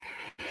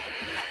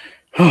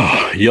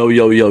Yo,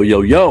 yo, yo,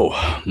 yo, yo,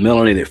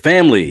 Melanated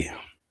family.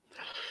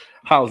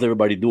 How's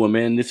everybody doing,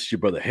 man? This is your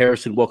brother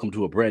Harrison. Welcome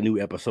to a brand new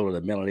episode of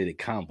the Melanated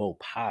Convo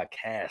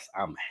podcast.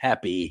 I'm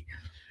happy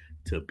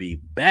to be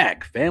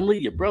back, family.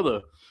 Your brother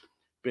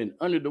been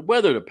under the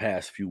weather the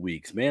past few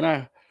weeks,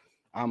 man.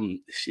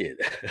 I'm shit.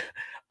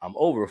 I'm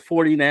over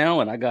 40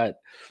 now, and I got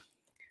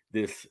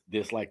this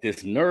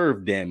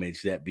nerve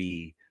damage that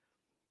be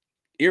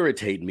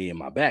irritating me in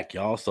my back,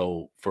 y'all.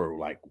 So for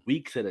like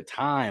weeks at a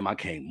time, I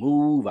can't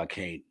move, I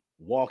can't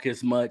walk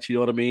as much, you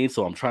know what I mean?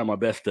 So I'm trying my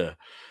best to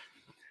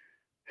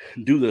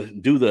do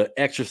the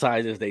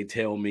exercises they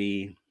tell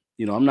me.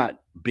 You know, I'm not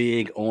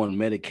big on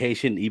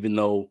medication, even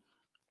though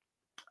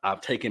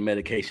I've taken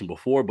medication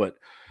before, but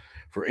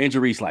for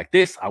injuries like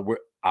this,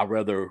 I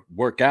rather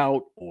work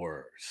out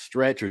or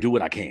stretch or do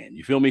what I can.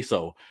 You feel me?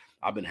 So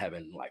I've been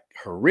having like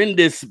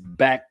horrendous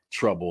back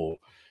trouble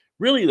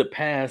really the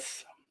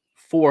past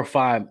 4 or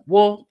 5,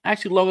 well,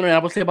 actually longer than that, I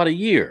would say about a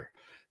year.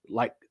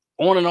 Like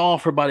on and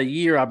off for about a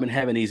year, I've been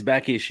having these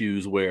back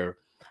issues where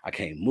I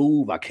can't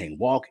move, I can't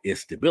walk.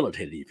 It's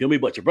debilitating. You feel me?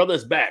 But your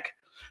brother's back.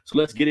 So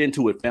let's get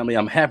into it, family.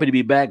 I'm happy to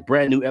be back.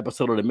 Brand new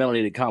episode of the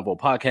Melanated Convo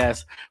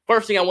podcast.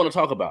 First thing I want to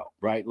talk about,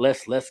 right?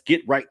 Let's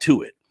get right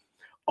to it.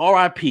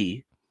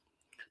 RIP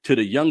to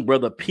the young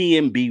brother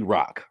PnB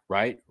Rock,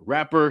 right?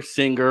 Rapper,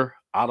 singer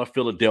out of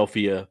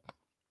Philadelphia.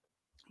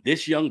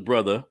 This young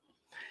brother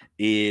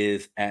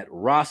is at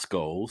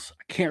Roscoe's.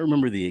 I can't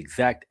remember the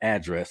exact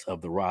address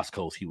of the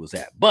Roscoe's he was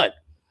at, but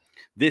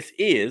this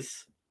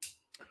is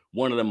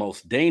one of the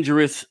most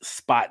dangerous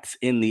spots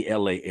in the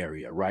LA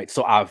area, right?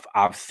 So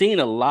I've seen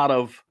a lot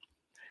of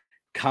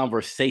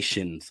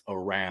conversations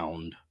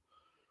around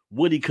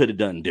what he could have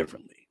done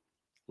differently,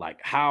 like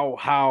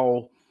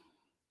how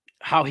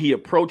he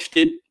approached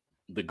it.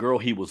 The girl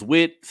he was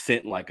with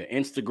sent like an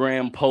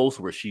Instagram post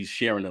where she's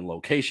sharing the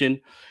location.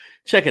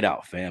 Check it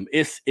out, fam.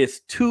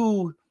 It's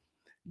two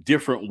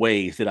different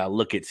ways that I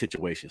look at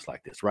situations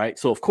like this, right?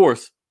 So, of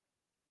course,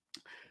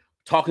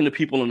 talking to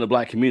people in the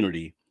Black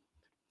community,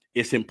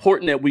 it's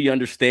important that we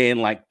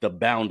understand like the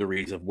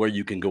boundaries of where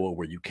you can go or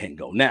where you can't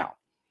go. Now,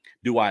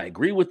 do I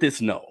agree with this?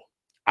 No.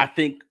 I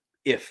think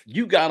if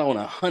you got on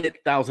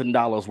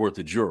 $100,000 worth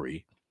of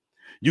jewelry,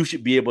 you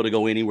should be able to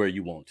go anywhere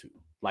you want to.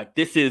 Like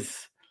this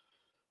is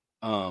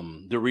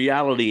the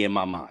reality in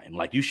my mind.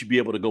 Like you should be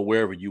able to go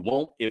wherever you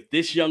want. If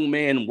this young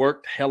man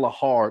worked hella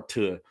hard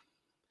to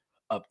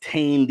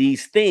obtain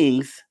these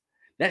things,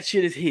 that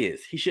shit is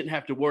his. He shouldn't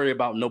have to worry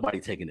about nobody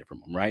taking it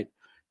from him, right?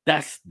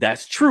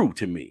 That's true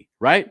to me,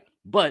 right?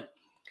 But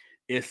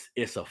it's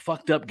a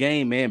fucked up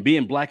game, man.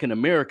 Being Black in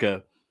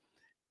America,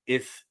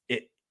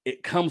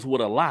 it comes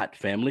with a lot,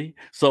 family.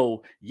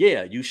 So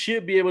yeah, you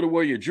should be able to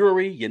wear your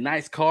jewelry, your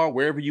nice car,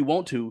 wherever you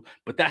want to,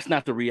 but that's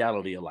not the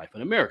reality of life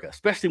in America,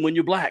 especially when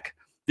you're Black.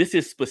 This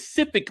is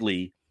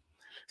specifically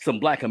some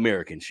Black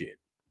American shit.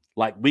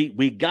 Like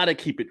we gotta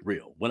keep it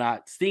real. When I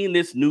seen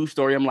this news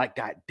story, I'm like,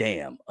 God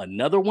damn,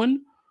 another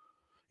one?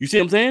 You see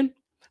what I'm saying?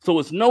 So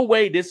it's no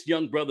way this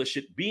young brother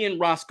should be in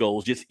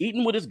Roscoe's just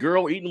eating with his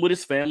girl, eating with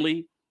his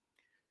family.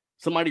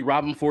 Somebody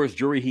rob him for his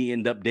jewelry, he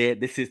end up dead.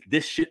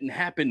 This shouldn't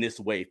happen this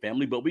way,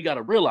 family. But we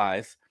gotta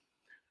realize,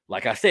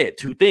 like I said,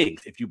 two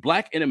things. If you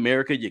Black in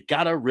America, you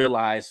gotta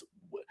realize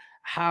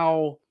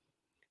how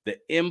the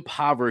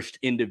impoverished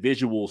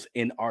individuals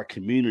in our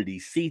community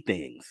see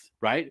things,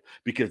 right?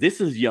 Because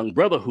this is a young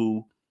brother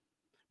who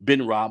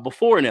been robbed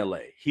before in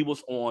LA. He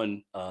was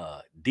on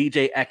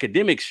DJ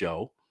Academic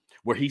show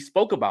where he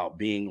spoke about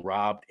being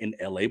robbed in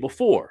LA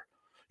before.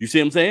 You see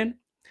what I'm saying?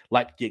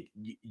 Like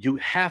you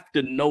have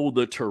to know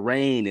the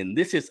terrain, and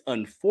this is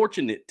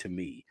unfortunate to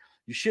me.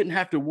 You shouldn't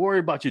have to worry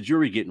about your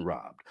jewelry getting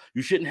robbed.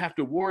 You shouldn't have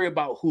to worry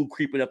about who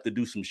creeping up to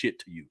do some shit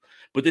to you.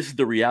 But this is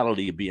the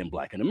reality of being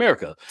Black in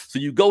America. So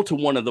you go to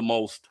one of the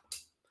most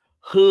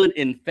hood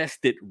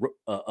infested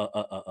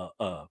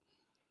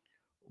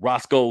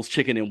Roscoe's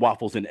Chicken and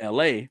Waffles in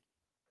LA,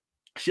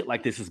 shit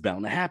like this is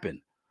bound to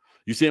happen.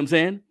 You see what I'm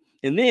saying?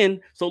 And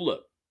then, so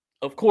look,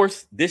 of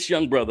course, this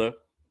young brother,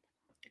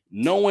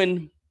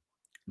 knowing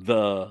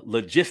the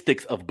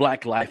logistics of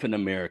Black life in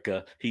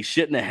America, he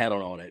shouldn't have had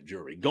on all that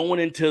jewelry. Going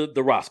into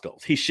the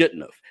Roscoe's, he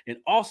shouldn't have. And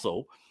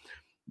also,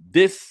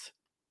 this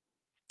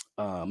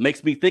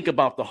makes me think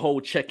about the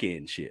whole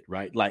check-in shit,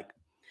 right? Like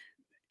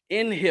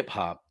in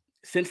hip-hop,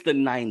 since the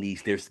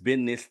 90s, there's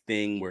been this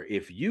thing where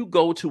if you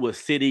go to a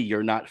city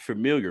you're not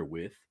familiar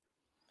with,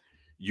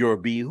 you're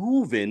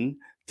behooving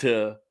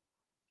to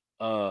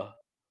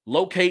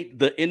locate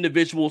the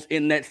individuals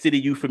in that city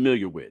you're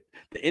familiar with.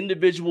 The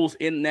individuals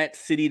in that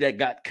city that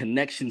got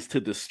connections to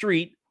the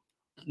street,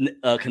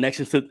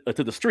 connections to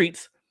the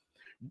streets,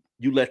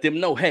 you let them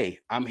know, hey,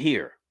 I'm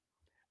here.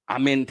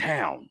 I'm in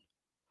town.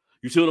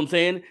 You see what I'm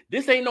saying?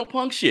 This ain't no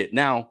punk shit.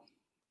 Now,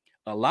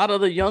 a lot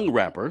of the young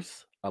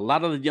rappers, a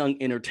lot of the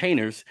young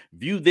entertainers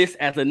view this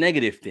as a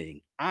negative thing.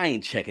 I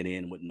ain't checking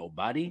in with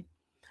nobody.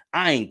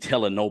 I ain't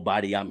telling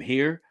nobody I'm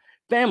here.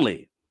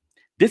 Family,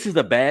 this is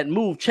a bad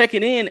move.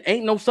 Checking in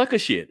ain't no sucker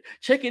shit.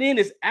 Checking in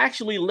is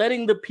actually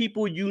letting the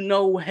people you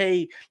know,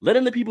 hey,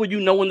 letting the people you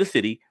know in the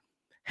city,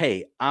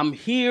 Hey, I'm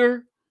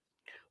here.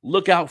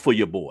 Look out for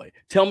your boy.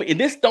 Tell me, and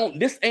this don't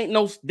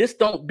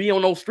be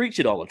on no street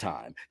shit all the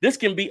time. This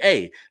can be,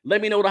 hey,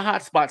 let me know the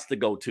hot spots to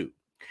go to.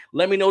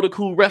 Let me know the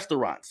cool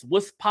restaurants.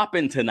 What's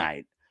popping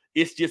tonight?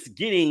 It's just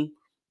getting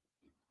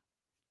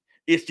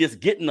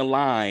the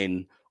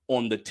line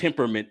on the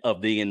temperament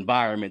of the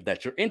environment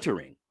that you're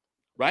entering,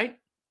 right?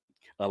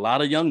 A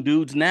lot of young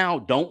dudes now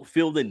don't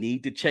feel the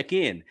need to check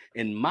in.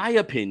 In my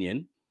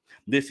opinion,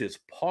 this is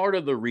part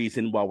of the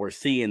reason why we're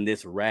seeing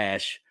this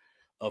rash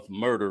of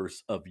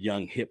murders of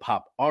young hip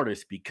hop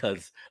artists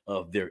because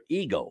of their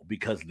ego,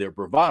 because their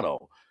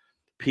bravado.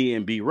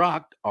 PnB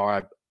Rock,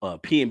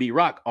 PnB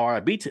Rock,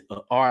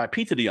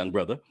 RIP to the young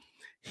brother.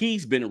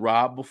 He's been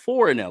robbed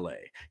before in LA.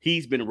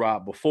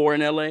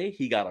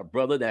 He got a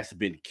brother that's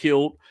been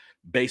killed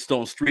based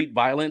on street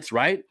violence,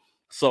 right?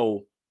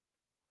 So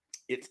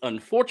it's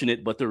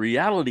unfortunate, but the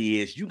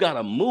reality is you got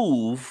to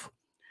move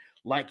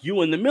like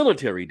you in the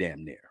military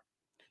damn near.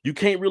 You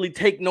can't really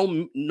take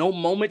no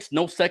moments,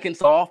 no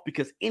seconds off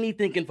because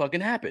anything can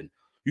fucking happen.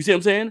 You see what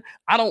I'm saying?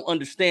 I don't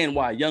understand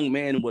why a young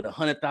man with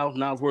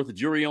 $100,000 worth of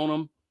jewelry on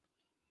him,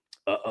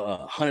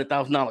 a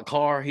 $100,000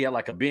 car, he had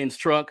like a Benz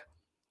truck.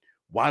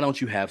 Why don't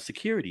you have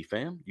security,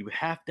 fam? You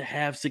have to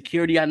have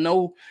security. I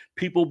know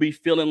people be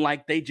feeling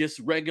like they just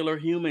regular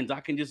humans. I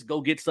can just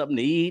go get something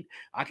to eat.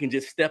 I can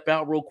just step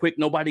out real quick.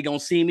 Nobody gonna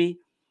see me.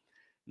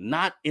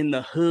 Not in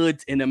the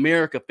hoods in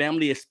America,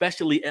 family,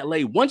 especially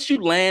LA. Once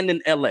you land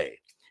in LA,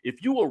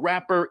 if you a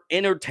rapper,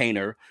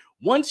 entertainer,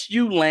 once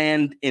you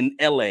land in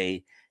LA,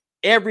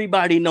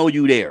 everybody know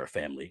you there,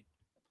 family.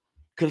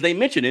 Because they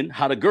mentioning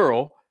how the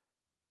girl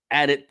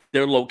added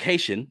their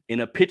location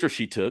in a picture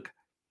she took.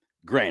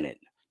 Granted,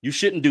 you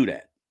shouldn't do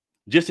that.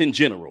 Just in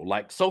general,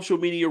 like social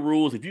media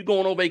rules. If you're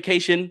going on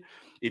vacation,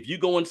 if you're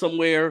going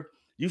somewhere,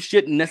 you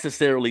shouldn't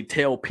necessarily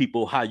tell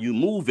people how you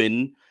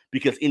moving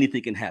because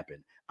anything can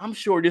happen. I'm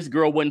sure this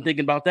girl wasn't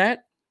thinking about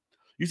that.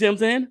 You see what I'm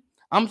saying?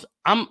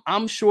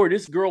 I'm sure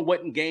this girl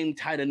wasn't game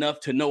tight enough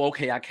to know,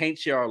 okay, I can't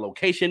share our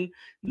location.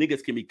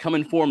 Niggas can be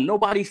coming for him.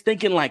 Nobody's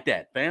thinking like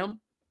that, fam.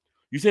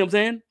 You see what I'm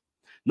saying?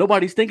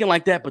 Nobody's thinking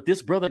like that, but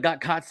this brother got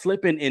caught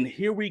slipping, and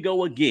here we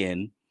go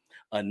again.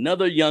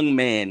 Another young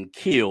man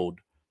killed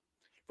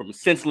from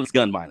senseless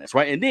gun violence,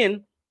 right? And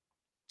then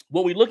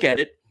when we look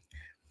at it,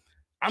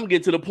 I'm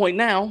getting to the point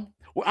now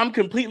where I'm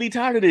completely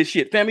tired of this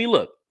shit. Family,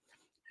 look,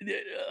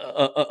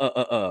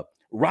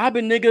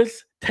 robbing niggas,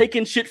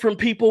 taking shit from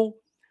people.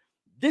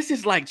 This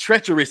is like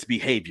treacherous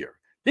behavior.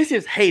 This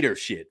is hater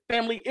shit.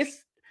 Family,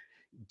 it's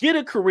get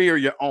a career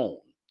your own.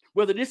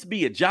 Whether this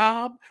be a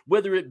job,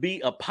 whether it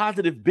be a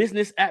positive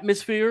business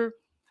atmosphere,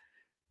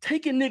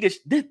 taking niggas,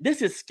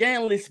 this is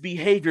scandalous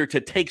behavior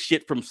to take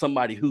shit from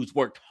somebody who's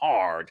worked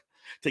hard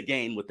to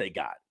gain what they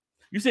got.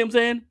 You see what I'm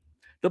saying?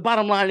 The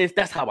bottom line is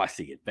that's how I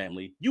see it,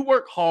 family. You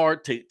work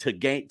hard to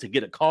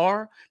get a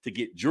car, to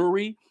get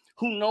jewelry.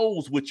 Who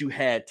knows what you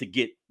had to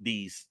get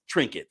these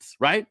trinkets,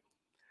 right?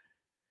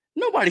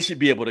 Nobody should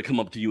be able to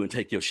come up to you and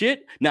take your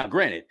shit. Now,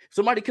 granted,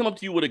 somebody come up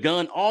to you with a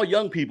gun, all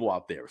young people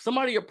out there,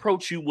 somebody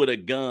approach you with a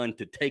gun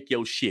to take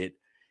your shit,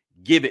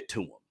 give it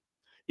to them.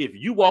 If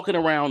you walking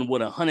around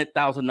with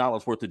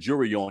 $100,000 worth of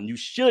jewelry on, you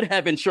should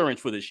have insurance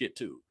for this shit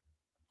too.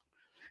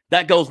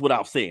 That goes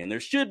without saying.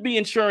 There should be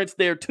insurance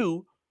there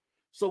too,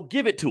 so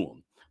give it to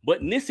him.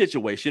 But in this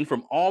situation,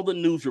 from all the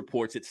news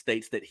reports, it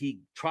states that he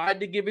tried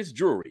to give his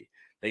jewelry.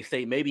 They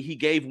say maybe he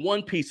gave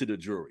one piece of the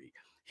jewelry.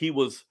 He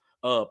was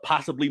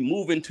possibly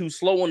moving too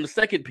slow on the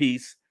second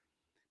piece.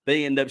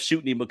 They end up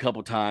shooting him a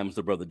couple times.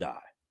 The brother died,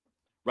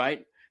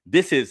 right?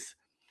 This is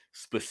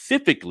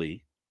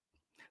specifically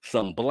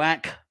some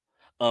Black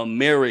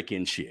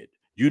American shit.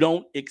 You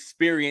don't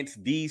experience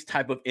these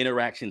type of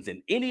interactions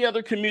in any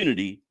other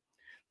community.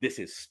 This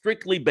is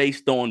strictly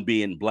based on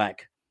being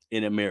Black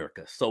in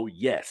America. So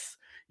yes,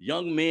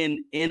 young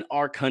men in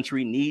our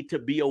country need to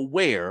be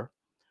aware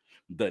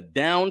the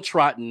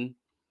downtrodden,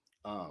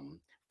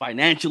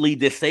 financially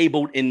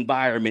disabled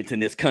environments in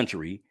this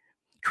country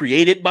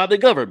created by the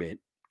government.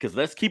 Because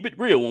let's keep it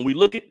real. When we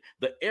look at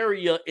the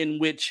area in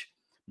which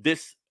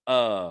this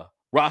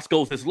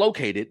Roscoe's is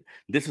located,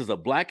 this is a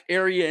Black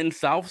area in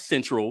South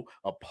Central.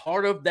 A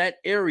part of that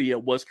area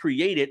was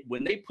created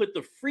when they put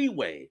the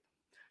freeway.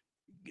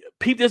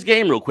 Peep this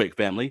game real quick,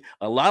 family.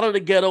 A lot of the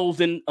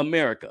ghettos in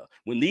America,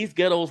 when these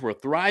ghettos were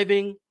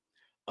thriving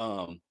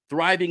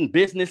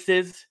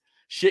businesses,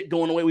 shit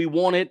going the way we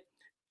wanted,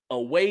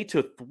 a way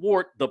to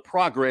thwart the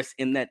progress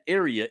in that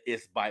area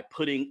is by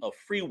putting a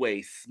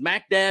freeway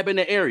smack dab in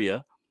the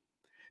area.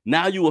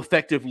 Now you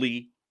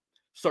effectively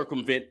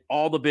circumvent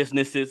all the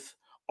businesses.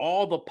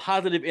 All the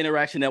positive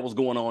interaction that was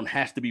going on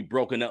has to be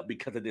broken up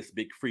because of this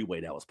big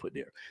freeway that was put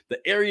there. The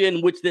area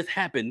in which this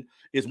happened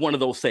is one of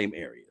those same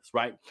areas,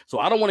 right? So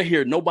I don't want to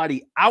hear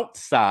nobody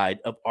outside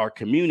of our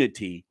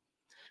community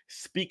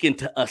speaking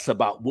to us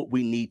about what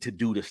we need to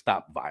do to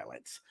stop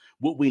violence,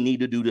 what we need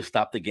to do to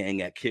stop the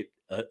gang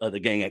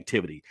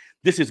activity.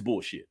 This is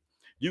bullshit.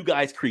 You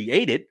guys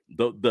created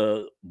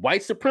the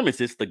white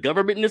supremacists, the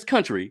government in this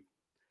country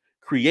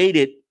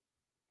created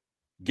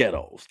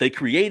ghettos. They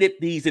created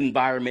these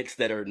environments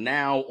that are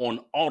now on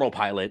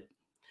autopilot.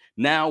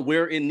 Now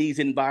we're in these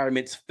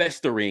environments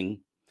festering.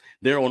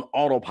 They're on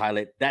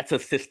autopilot. That's a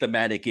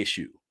systematic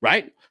issue,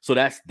 right? So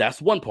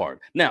that's one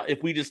part. Now,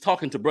 if we just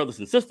talking to brothers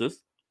and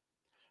sisters,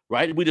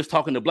 right? If we just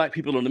talking to black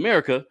people in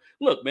America,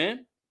 look,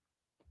 man,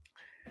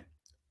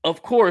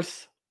 of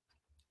course,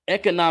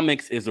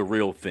 economics is a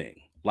real thing.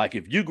 Like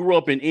if you grew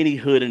up in any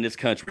hood in this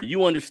country,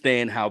 you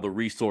understand how the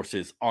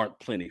resources aren't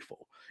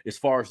plentiful. As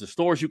far as the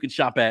stores you can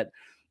shop at,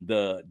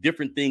 the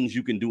different things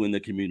you can do in the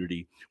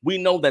community, we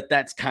know that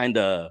that's kind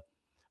of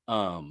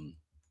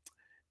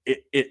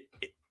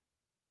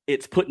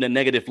it's put in a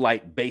negative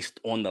light based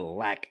on the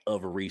lack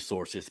of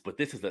resources. But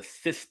this is a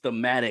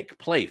systematic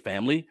play,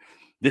 family.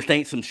 This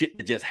ain't some shit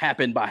that just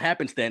happened by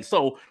happenstance.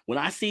 So when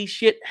I see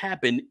shit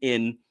happen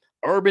in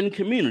urban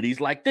communities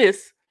like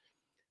this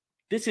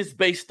is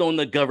based on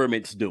the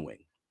government's doing.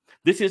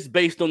 This is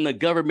based on the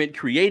government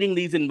creating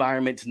these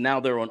environments. Now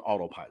they're on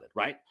autopilot,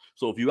 right?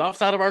 So if you're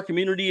outside of our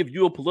community, if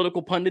you're a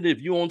political pundit, if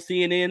you're on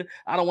CNN,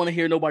 I don't want to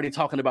hear nobody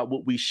talking about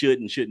what we should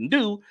and shouldn't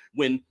do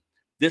when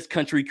this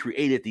country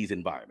created these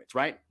environments,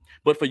 right?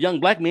 But for young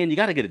black men, you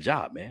got to get a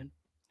job, man.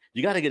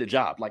 You got to get a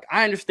job. Like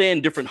I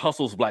understand different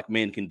hustles black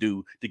men can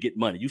do to get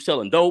money. You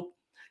selling dope,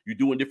 you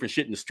doing different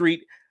shit in the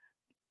street.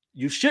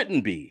 You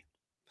shouldn't be.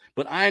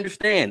 But I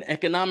understand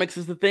economics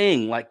is the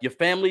thing. Like your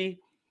family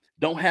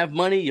don't have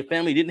money. Your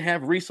family didn't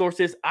have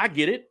resources. I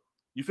get it.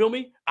 You feel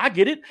me? I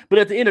get it. But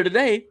at the end of the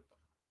day,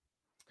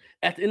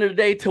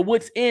 to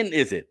what's end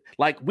is it?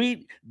 Like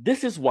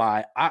this is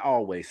why I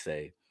always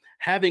say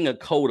having a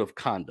code of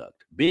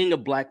conduct, being a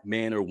black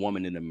man or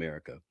woman in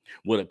America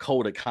with a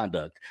code of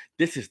conduct,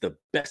 this is the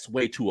best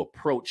way to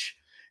approach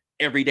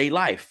everyday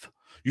life.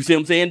 You see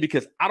what I'm saying?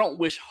 Because I don't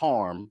wish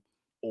harm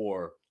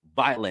or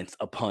violence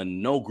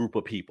upon no group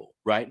of people,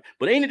 right?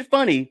 But ain't it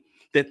funny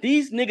that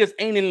these niggas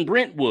ain't in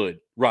Brentwood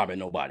robbing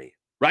nobody,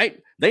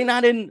 right? They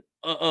not in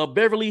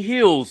Beverly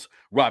Hills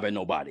robbing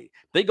nobody.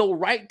 They go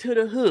right to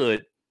the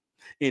hood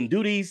and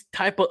do these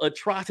type of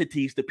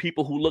atrocities to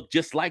people who look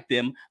just like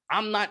them.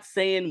 I'm not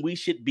saying we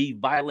should be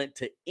violent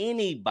to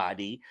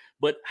anybody,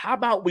 but how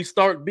about we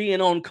start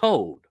being on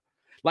code?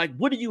 Like,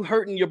 what are you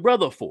hurting your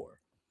brother for?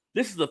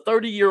 This is a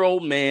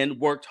 30-year-old man,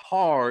 worked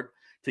hard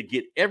to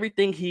get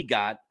everything he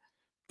got,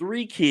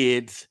 3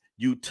 kids.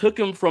 You took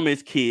him from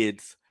his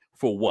kids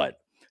for what?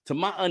 To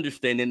my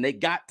understanding, they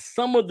got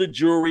some of the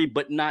jewelry,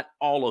 but not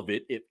all of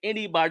it. If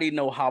anybody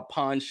know how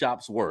pawn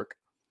shops work,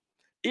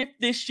 if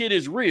this shit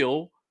is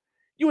real,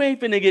 you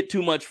ain't finna get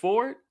too much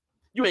for it.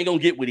 You ain't gonna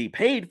get what he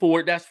paid for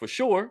it, that's for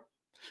sure.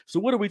 So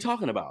what are we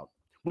talking about?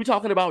 We're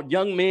talking about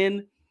young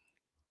men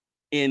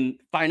in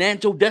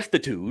financial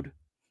destitute.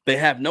 They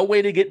have no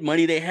way to get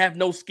money. They have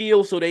no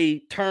skill, so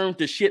they turn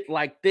to shit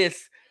like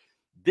this.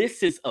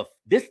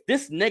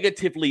 This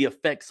negatively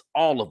affects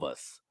all of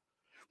us,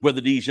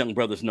 whether these young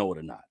brothers know it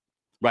or not,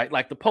 right?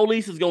 Like the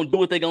police is gonna do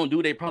what they're gonna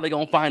do. They probably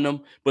gonna find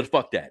them, but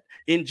fuck that.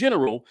 In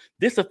general,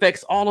 this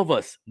affects all of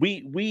us.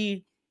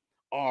 We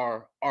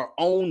are our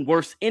own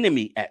worst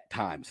enemy at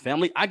times,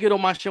 family. I get on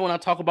my show and I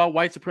talk about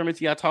white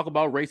supremacy. I talk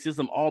about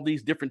racism, all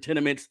these different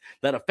tenements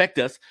that affect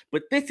us.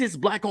 But this is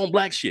black on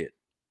black shit.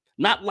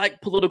 Not like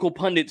political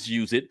pundits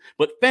use it,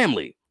 but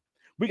family.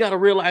 We got to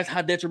realize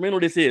how detrimental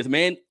this is,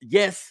 man.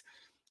 Yes,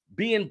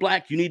 being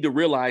black, you need to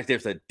realize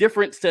there's a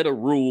different set of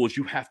rules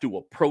you have to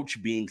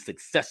approach being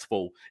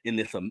successful in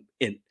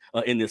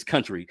this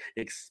country,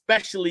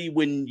 especially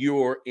when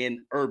you're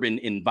in urban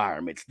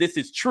environments. This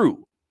is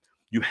true.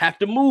 You have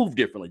to move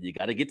differently. You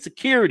got to get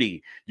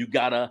security. You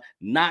got to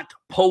not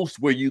post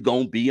where you're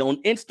going to be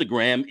on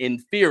Instagram in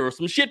fear of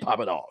some shit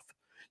popping off.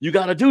 You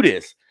got to do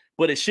this,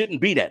 but it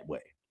shouldn't be that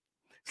way.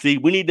 See,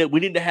 we need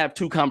to have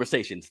 2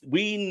 conversations.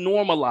 We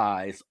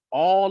normalize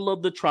all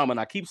of the trauma, and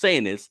I keep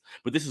saying this,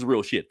 but this is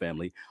real shit,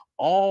 family.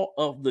 All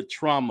of the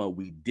trauma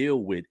we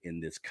deal with in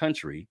this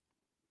country,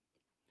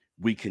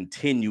 we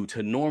continue to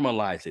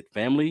normalize it,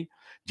 family.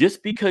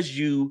 Just because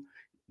you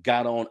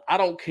got on, I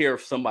don't care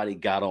if somebody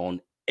got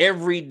on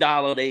every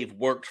dollar they've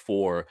worked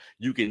for,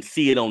 you can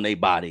see it on their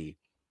body.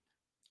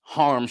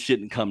 Harm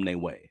shouldn't come their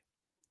way.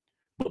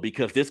 But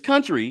because this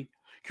country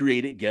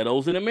created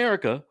ghettos in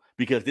America,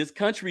 because this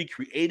country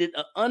created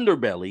an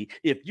underbelly,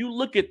 if you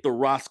look at the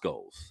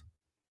Roscoes,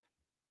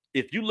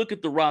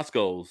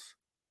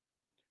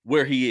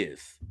 where he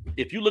is,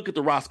 if you look at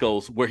the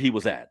Roscoes where he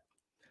was at,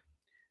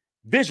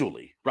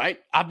 visually, right?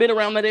 I've been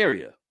around that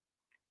area.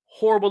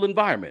 Horrible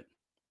environment.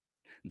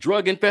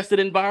 Drug-infested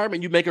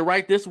environment. You make it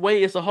right this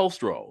way, it's a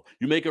hostro.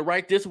 You make it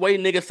right this way,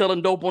 nigga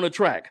selling dope on the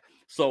track.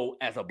 So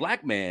as a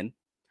black man,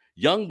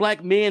 young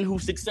black men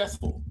who's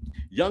successful,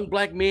 young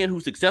black men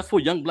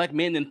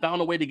then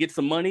found a way to get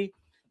some money,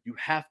 you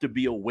have to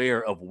be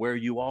aware of where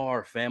you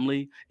are,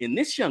 family. And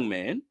this young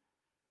man,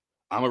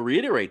 I'm going to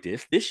reiterate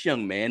this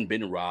young man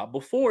been robbed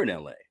before in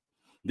LA.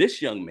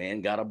 This young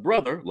man got a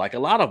brother, like a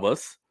lot of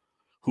us,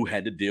 who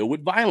had to deal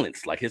with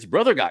violence, like his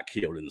brother got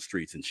killed in the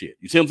streets and shit.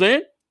 You see what I'm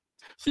saying?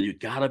 So you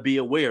got to be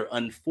aware.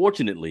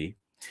 Unfortunately,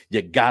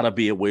 you got to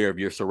be aware of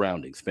your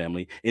surroundings,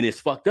 family. And it's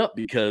fucked up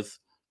because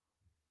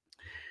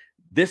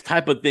this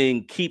type of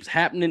thing keeps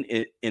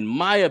happening, in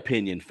my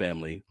opinion,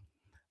 family,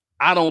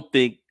 I don't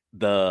think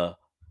the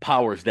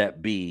powers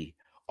that be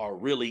are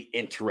really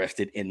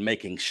interested in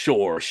making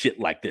sure shit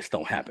like this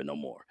don't happen no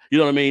more. You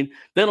know what I mean?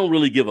 They don't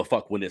really give a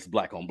fuck when it's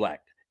black on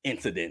black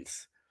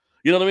incidents.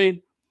 You know what I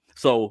mean?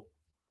 So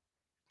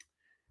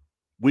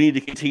we need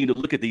to continue to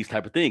look at these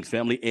type of things,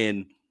 family.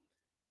 And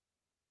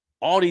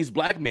all these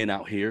black men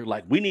out here,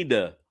 like, we need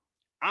to,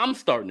 I'm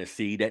starting to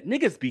see that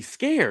niggas be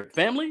scared,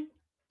 family.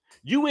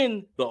 You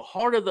in the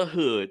heart of the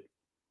hood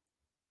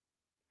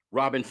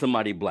robbing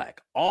somebody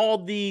black.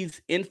 All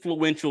these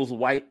influential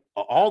white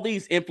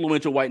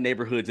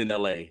neighborhoods in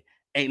LA,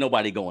 ain't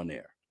nobody going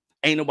there.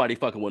 Ain't nobody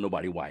fucking with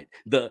nobody white.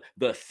 The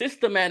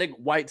systematic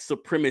white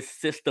supremacist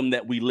system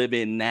that we live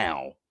in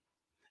now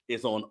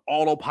is on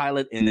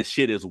autopilot, and this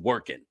shit is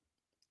working,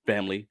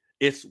 family.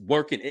 It's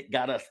working. It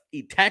got us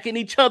attacking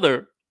each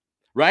other,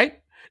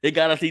 right? It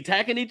got us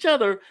attacking each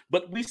other,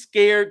 but we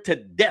scared to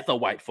death of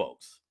white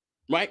folks,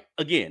 right?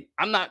 Again,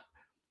 I'm not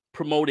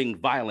promoting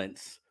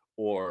violence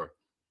or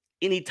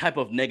any type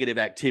of negative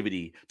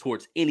activity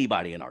towards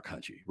anybody in our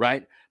country,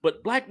 right?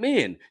 But black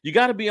men, you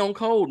got to be on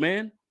code,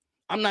 man.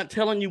 I'm not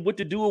telling you what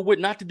to do or what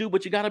not to do,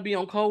 but you got to be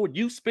on code.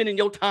 You spending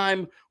your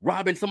time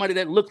robbing somebody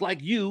that looked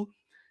like you.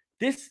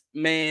 This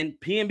man,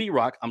 PnB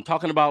Rock, I'm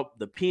talking about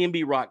the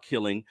PnB Rock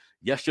killing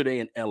yesterday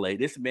in LA.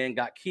 This man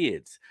got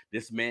kids.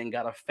 This man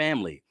got a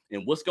family.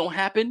 And what's going to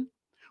happen?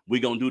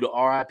 We're going to do the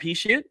RIP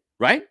shit,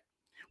 right?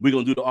 We're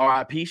going to do the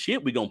RIP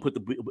shit. We're going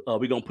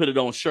to put it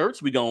on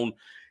shirts. We're going to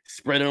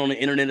spread it on the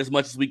internet as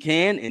much as we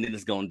can, and then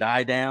it's going to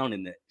die down,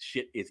 and the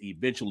shit is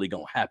eventually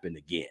going to happen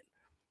again,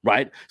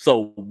 right?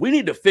 So we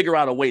need to figure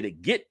out a way to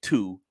get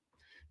to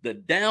the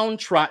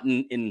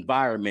downtrodden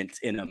environments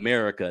in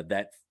America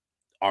that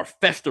are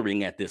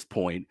festering at this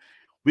point.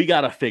 We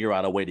got to figure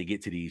out a way to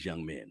get to these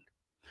young men,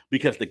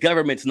 because the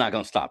government's not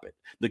going to stop it.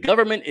 The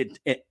government,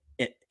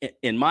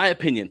 in my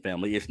opinion,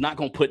 family, is not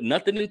going to put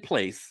nothing in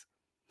place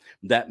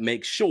that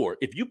makes sure,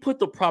 if you put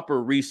the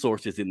proper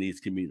resources in these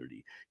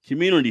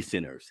community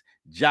centers,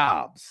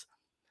 jobs,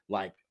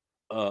 like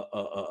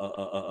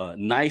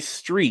nice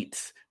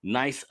streets,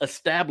 nice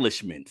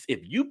establishments,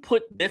 if you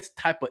put this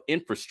type of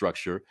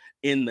infrastructure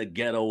in the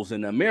ghettos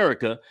in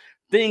America,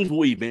 things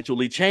will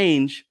eventually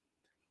change.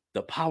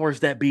 The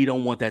powers that be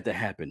don't want that to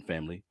happen,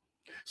 family.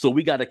 So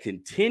we got to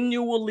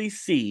continually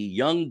see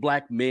young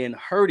black men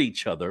hurt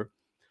each other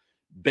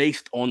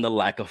based on the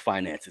lack of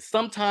finances.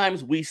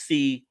 Sometimes we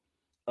see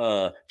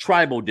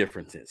tribal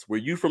differences, where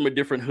you from a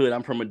different hood,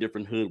 I'm from a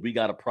different hood. We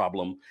got a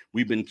problem.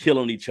 We've been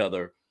killing each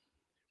other.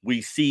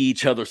 We see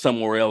each other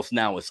somewhere else.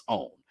 Now it's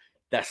on.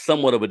 That's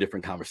somewhat of a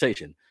different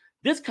conversation.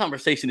 This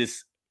conversation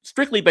is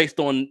strictly based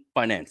on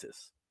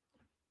finances,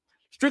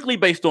 strictly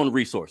based on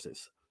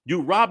resources.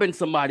 You robbing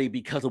somebody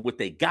because of what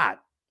they got.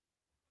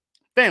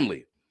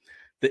 Family,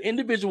 the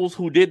individuals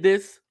who did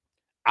this,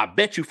 I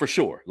bet you for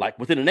sure, like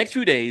within the next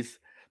few days,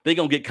 they're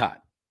going to get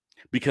caught.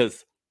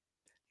 Because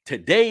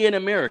today in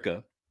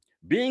America,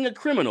 being a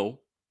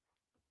criminal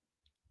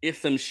is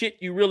some shit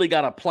you really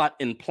got to plot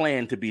and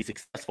plan to be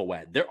successful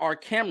at. There are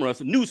cameras,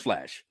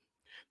 newsflash.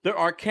 There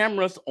are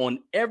cameras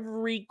on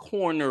every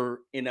corner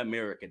in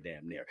America,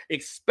 damn near,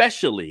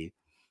 especially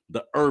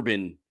the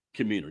urban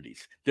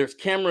communities. There's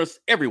cameras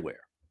everywhere.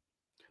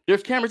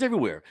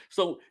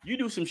 So you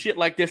do some shit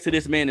like this to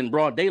this man in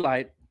broad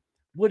daylight,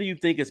 what do you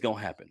think is going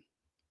to happen?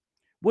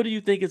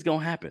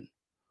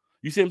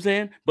 You see what I'm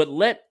saying? But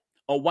let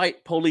a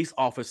white police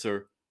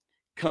officer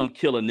come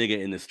kill a nigga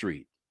in the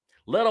street.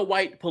 Let a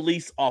white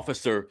police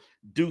officer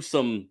do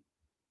some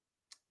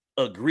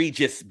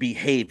egregious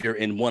behavior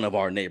in one of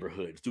our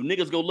neighborhoods. Do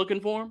niggas go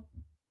looking for him?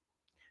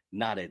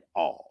 Not at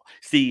all.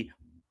 See,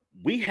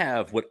 we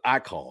have what I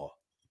call,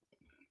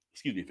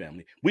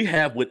 family, we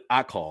have what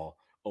I call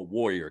a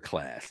warrior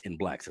class in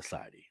black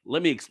society.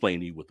 Let me explain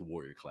to you what the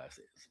warrior class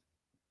is.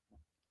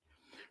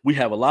 We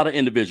have a lot of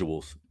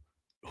individuals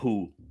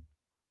who,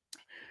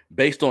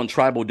 based on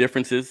tribal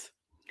differences,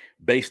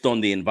 based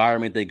on the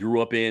environment they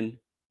grew up in,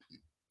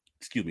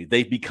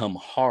 they've become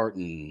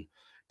hardened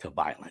to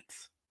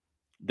violence.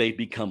 They've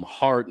become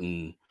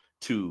hardened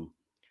to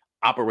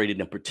operate in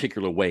a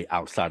particular way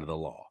outside of the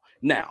law.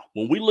 Now,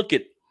 when we look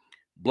at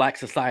black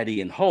society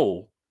in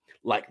whole,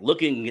 like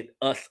looking at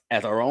us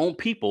as our own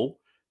people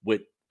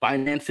with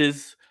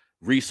finances,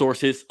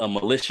 resources, a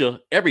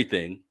militia,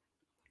 everything,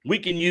 we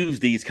can use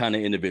these kind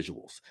of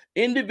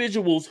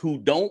individuals who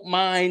don't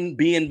mind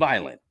being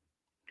violent,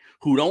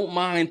 who don't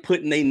mind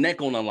putting their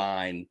neck on the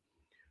line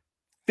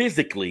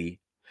physically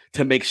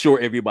to make sure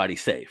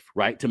everybody's safe,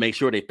 right? To make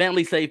sure their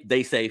family's safe,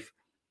 they safe.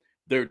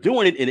 They're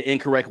doing it in an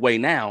incorrect way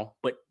now,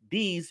 but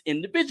these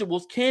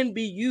individuals can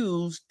be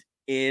used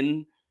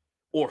in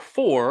or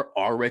for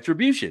our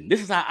retribution.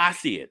 This is how I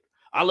see it.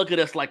 I look at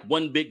us like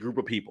one big group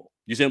of people.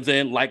 You see what I'm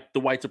saying? Like the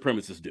white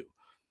supremacists do.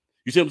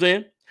 You see what I'm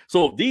saying?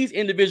 So if these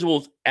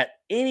individuals at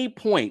any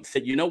point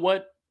said, you know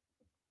what?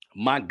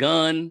 My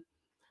gun,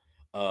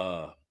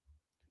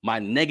 my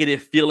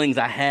negative feelings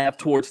I have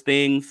towards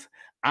things,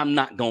 I'm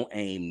not going to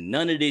aim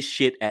none of this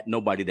shit at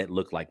nobody that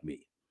look like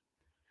me.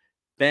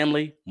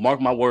 Family,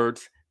 mark my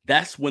words,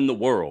 that's when the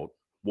world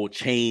will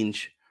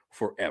change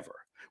forever.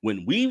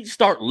 When we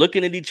start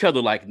looking at each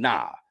other like,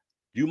 nah,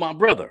 you my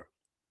brother,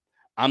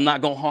 I'm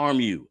not going to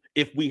harm you.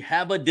 If we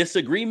have a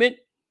disagreement,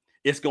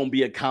 it's going to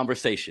be a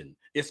conversation.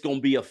 It's going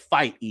to be a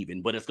fight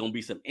even, but it's going to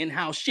be some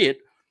in-house shit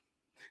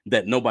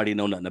that nobody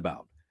know nothing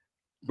about.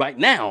 Right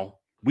now,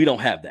 we don't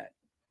have that.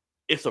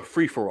 It's a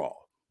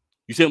free-for-all.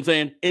 You see what I'm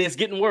saying? And it's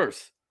getting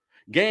worse.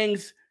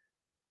 Gangs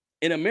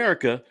in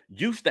America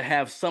used to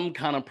have some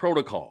kind of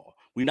protocol.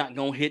 We're not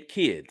going to hit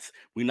kids.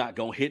 We're not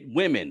going to hit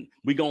women.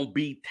 We're going to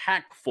be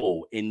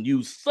tactful and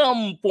use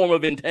some form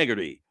of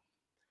integrity.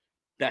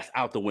 That's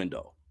out the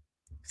window.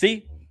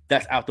 See?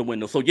 That's out the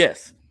window. So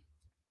yes,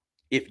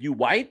 if you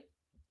white,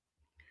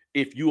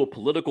 if you a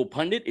political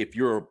pundit, if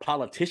you're a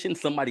politician,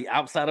 somebody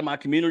outside of my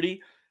community,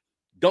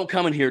 don't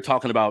come in here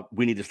talking about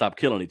we need to stop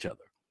killing each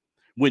other.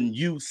 When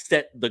you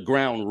set the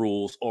ground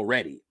rules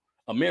already.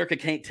 America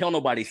can't tell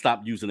nobody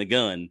stop using a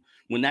gun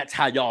when that's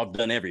how y'all have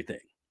done everything.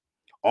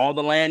 All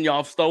the land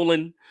y'all have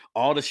stolen,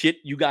 all the shit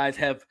you guys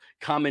have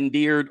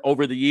commandeered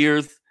over the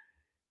years,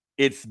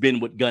 it's been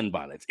with gun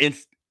violence.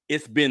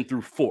 It's been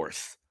through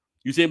force.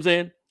 You see what I'm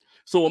saying?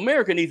 So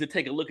America needs to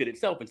take a look at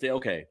itself and say,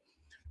 okay,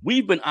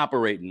 we've been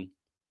operating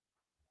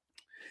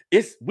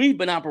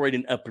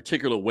a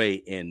particular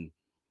way, and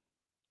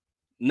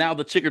now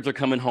the chickens are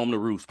coming home to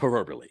roost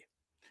proverbially.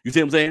 You see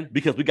what I'm saying?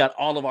 Because we got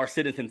all of our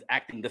citizens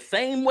acting the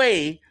same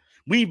way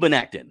we've been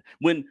acting.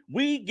 When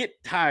we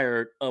get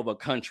tired of a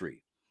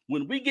country,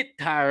 when we get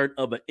tired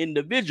of an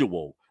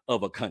individual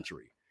of a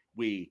country,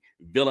 we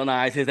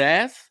villainize his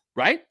ass,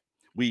 right?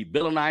 We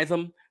villainize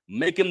him,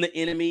 make him the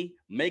enemy,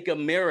 make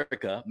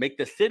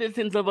the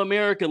citizens of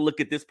America look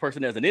at this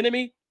person as an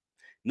enemy.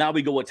 Now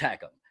we go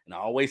attack him. And I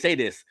always say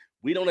this,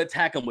 we don't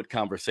attack them with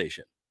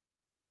conversation.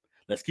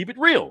 Let's keep it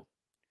real.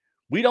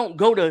 We don't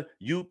go to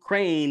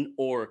Ukraine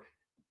or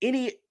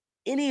any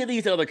of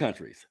these other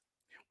countries.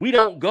 We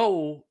don't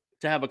go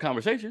to have a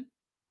conversation.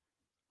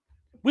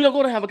 We don't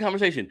go to have a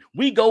conversation.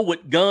 We go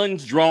with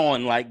guns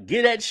drawn, like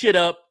get that shit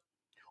up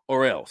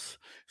or else.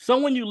 So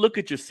when you look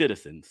at your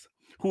citizens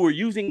who are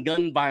using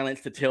gun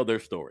violence to tell their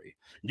story,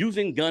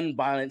 using gun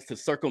violence to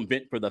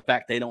circumvent for the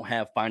fact they don't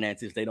have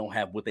finances, they don't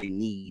have what they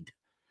need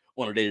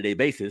on a day-to-day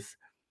basis,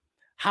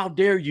 how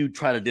dare you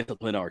try to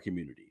discipline our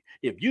community?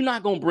 If you're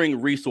not going to bring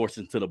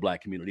resources to the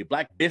Black community,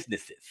 Black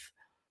businesses,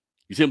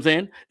 you see what I'm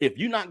saying? If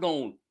you're not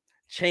going to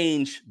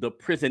change the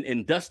prison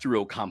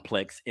industrial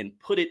complex and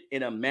put it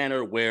in a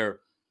manner where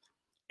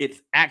it's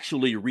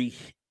actually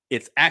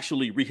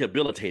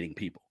rehabilitating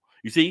people.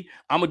 You see,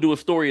 I'm going to do a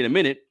story in a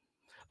minute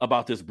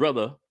about this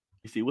brother.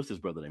 You see, what's his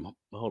brother name?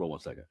 Hold on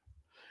one second.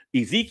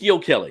 Ezekiel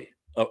Kelly,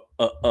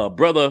 a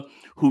brother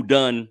who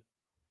done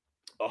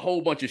a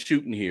whole bunch of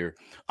shooting here.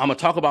 I'm going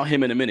to talk about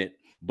him in a minute,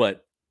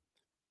 but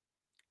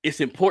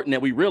it's important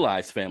that we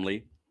realize,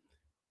 family,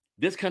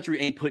 this country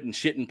ain't putting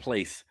shit in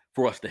place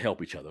for us to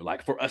help each other.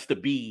 Like for us to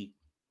be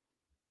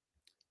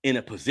in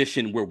a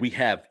position where we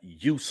have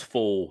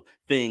useful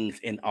things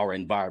in our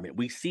environment.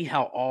 We see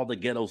how all the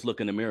ghettos look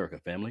in America,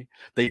 family.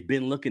 They've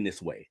been looking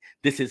this way.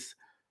 This is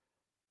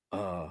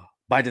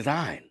by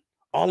design.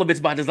 All of it's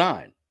by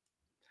design.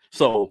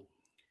 So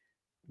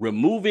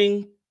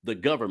removing the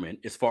government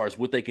as far as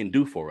what they can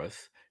do for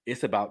us,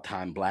 it's about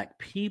time Black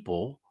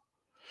people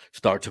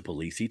start to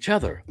police each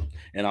other.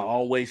 And I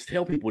always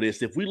tell people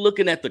this, if we're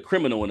looking at the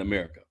criminal in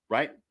America,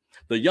 right?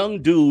 The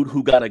young dude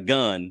who got a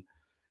gun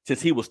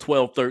since he was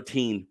 12,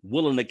 13,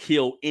 willing to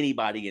kill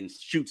anybody and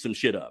shoot some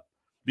shit up.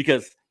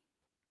 Because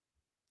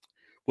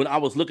when I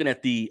was looking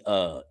at the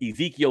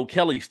Ezekiel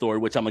Kelly story,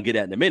 which I'm going to get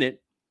at in a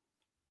minute,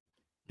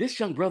 this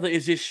young brother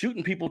is just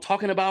shooting people,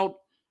 talking about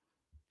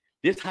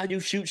this how you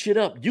shoot shit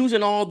up,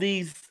 using all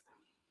these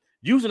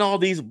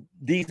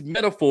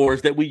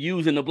metaphors that we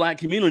use in the Black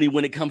community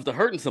when it comes to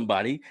hurting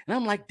somebody. And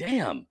I'm like,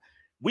 damn,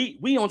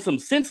 we on some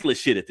senseless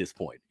shit at this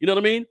point. You know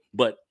what I mean?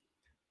 But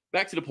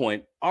back to the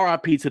point,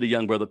 RIP to the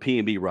young brother,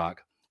 PnB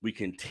Rock. We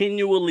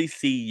continually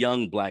see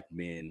young Black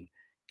men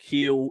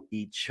kill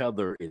each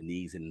other in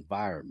these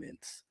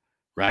environments,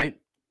 right?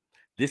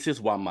 This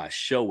is why my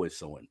show is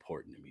so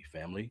important to me,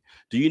 family.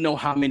 Do you know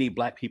how many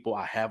Black people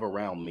I have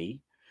around me,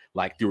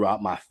 like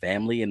throughout my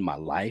family and my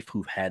life,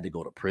 who've had to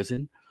go to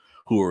prison,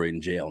 who are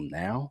in jail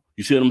now?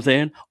 You see what I'm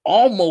saying?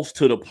 Almost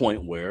to the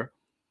point where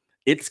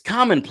it's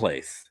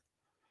commonplace.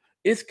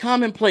 It's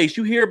commonplace.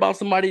 You hear about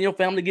somebody in your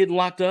family getting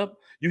locked up.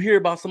 You hear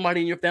about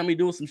somebody in your family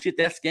doing some shit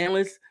that's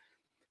scandalous.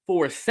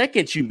 For a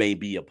second, you may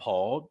be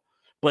appalled,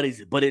 but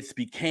it's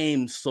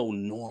became so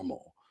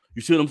normal.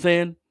 You see what I'm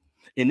saying?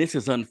 And this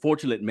is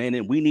unfortunate, man.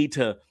 And we need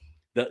to,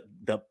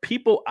 the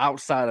people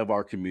outside of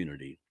our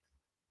community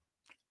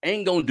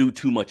ain't gonna do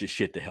too much of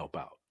shit to help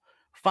out.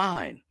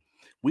 Fine.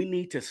 We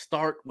need to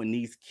start when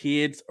these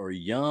kids are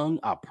young.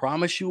 I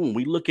promise you, when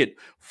we look at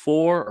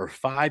 4 or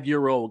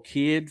 5-year-old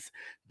kids,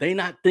 they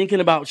not thinking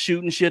about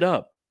shooting shit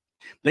up.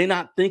 They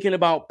not thinking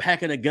about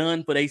packing a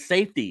gun for their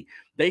safety.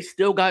 They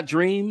still got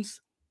dreams.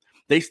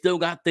 They still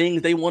got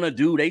things they want to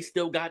do. They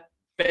still got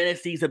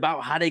fantasies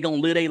about how they gonna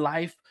live their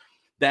life.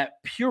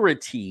 That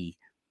purity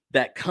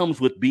that comes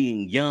with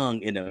being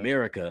young in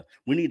America,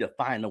 we need to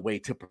find a way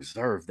to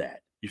preserve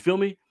that. You feel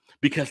me?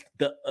 Because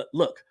the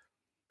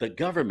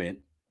government,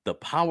 the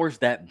powers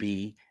that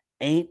be,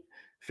 ain't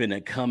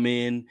finna come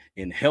in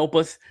and help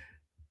us.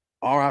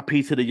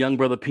 RIP to the young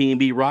brother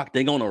PnB Rock.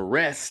 They're gonna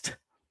arrest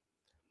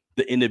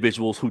the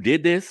individuals who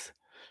did this,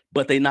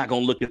 but they're not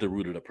gonna look at the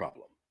root of the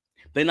problem.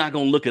 They're not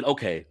gonna look at,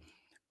 okay,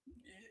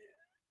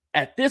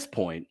 at this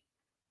point,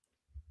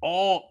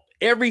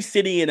 every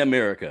city in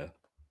America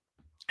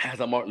has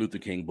a Martin Luther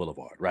King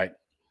Boulevard, right?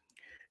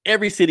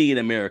 Every city in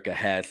America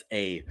has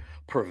a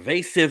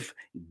pervasive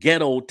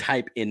ghetto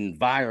type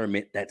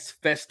environment that's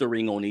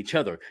festering on each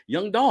other.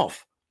 Young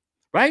Dolph,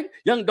 right?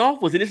 Young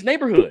Dolph was in his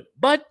neighborhood,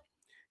 but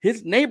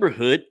his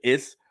neighborhood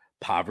is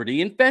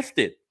poverty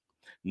infested,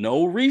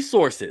 no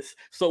resources.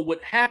 So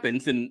what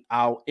happens, and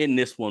I'll end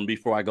this one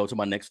before I go to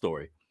my next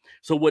story.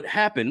 So what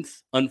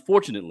happens,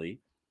 unfortunately,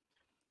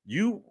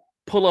 you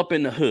pull up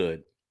in the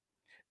hood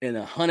in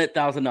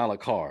 $100,000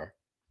 car,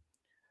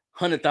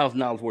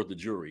 $100,000 worth of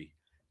jewelry.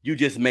 You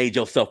just made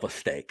yourself a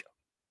stake.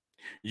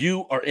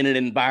 You are in an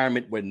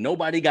environment where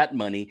nobody got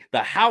money. The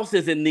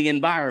houses in the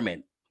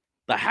environment.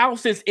 The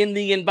houses in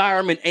the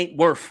environment ain't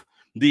worth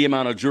the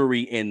amount of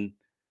jewelry in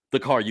the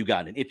car you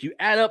got in. If you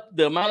add up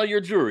the amount of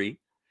your jewelry,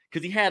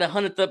 because he had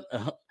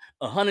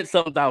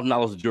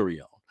 $100,000 of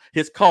jewelry on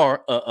his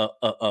car,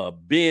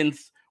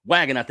 Benz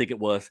wagon, I think it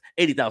was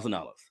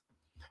 $80,000.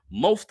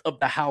 Most of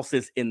the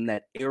houses in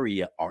that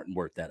area aren't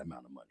worth that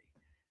amount of money.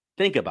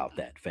 Think about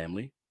that,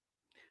 family.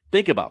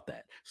 Think about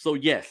that. So,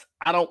 yes,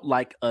 I don't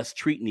like us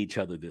treating each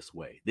other this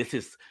way. This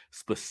is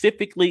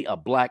specifically a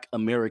Black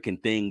American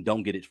thing.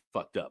 Don't get it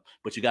fucked up.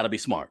 But you got to be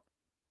smart.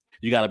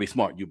 You got to be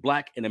smart. You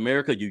Black in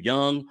America, you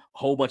young, a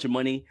whole bunch of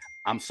money.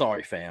 I'm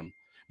sorry, fam.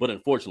 But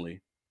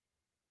unfortunately,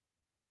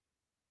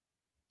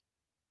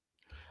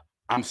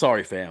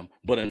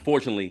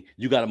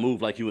 you got to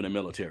move like you in the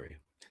military.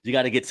 You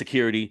got to get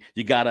security.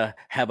 You got to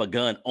have a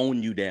gun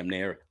on you damn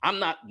near. I'm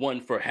not one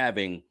for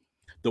having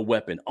the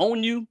weapon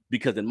on you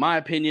because, in my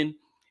opinion,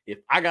 if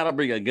I got to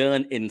bring a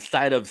gun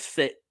inside of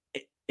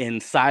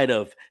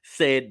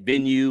said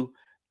venue,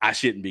 I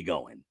shouldn't be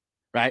going.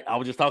 Right? I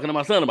was just talking to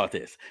my son about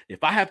this.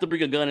 If I have to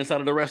bring a gun inside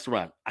of the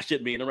restaurant, I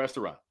shouldn't be in the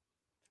restaurant.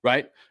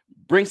 Right?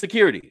 Bring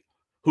security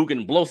who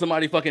can blow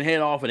somebody's fucking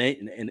head off and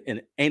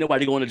ain't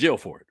nobody going to jail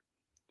for it.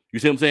 You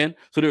see what I'm saying?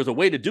 So there's a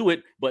way to do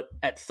it, but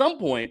at some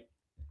point,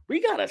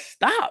 we gotta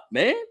stop,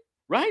 man.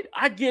 Right?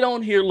 I get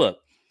on here. Look,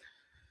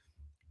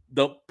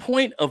 the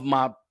point of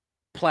my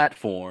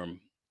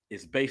platform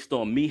is based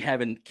on me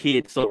having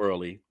kids so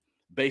early,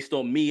 based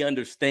on me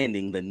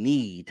understanding the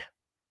need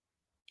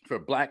for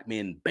Black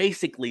men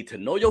basically to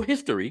know your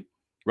history,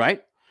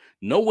 right?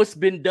 Know what's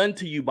been done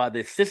to you by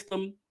this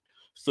system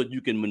so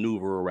you can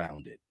maneuver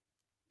around it.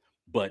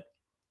 But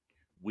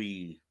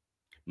we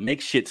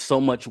make shit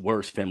so much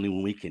worse, family,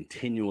 when we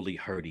continually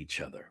hurt each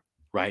other,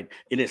 right?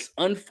 And it's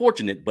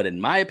unfortunate, but in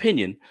my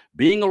opinion,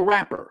 being a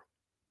rapper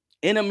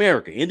in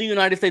America, in the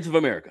United States of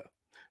America,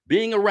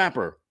 being a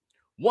rapper,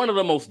 one of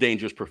the most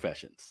dangerous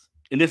professions.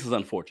 And this is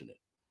unfortunate.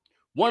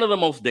 One of the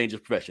most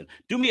dangerous professions.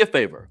 Do me a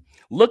favor.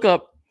 Look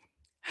up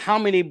how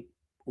many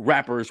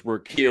rappers were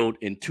killed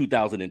in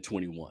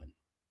 2021.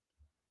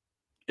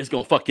 It's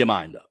going to fuck your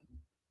mind up.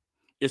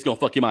 It's going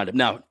to fuck your mind up.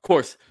 Now, of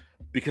course,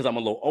 because I'm a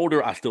little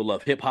older, I still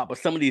love hip hop, but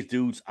some of these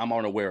dudes I'm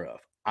unaware of.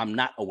 I'm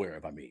not aware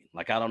of,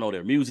 like I don't know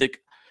their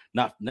music,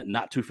 not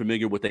too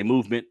familiar with their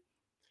movement,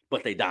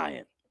 but they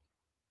dying.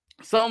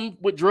 Some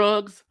with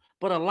drugs,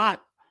 but a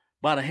lot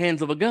by the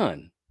hands of a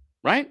gun,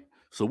 right?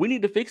 So we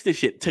need to fix this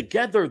shit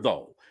together,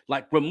 though.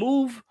 Like,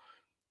 remove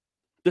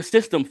the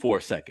system for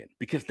a second,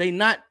 because they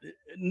not,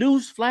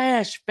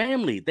 newsflash,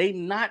 family, they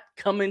not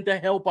coming to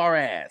help our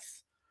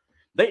ass.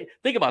 They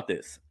think about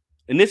this,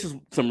 and this is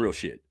some real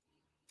shit.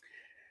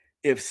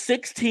 If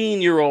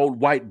 16-year-old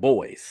white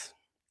boys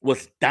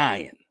was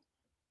dying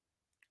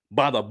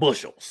by the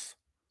bushels,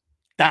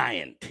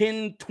 dying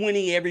 10,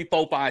 20 every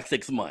 4, 5,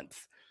 6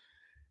 months,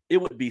 it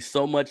would be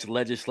so much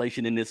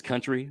legislation in this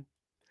country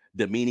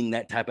demeaning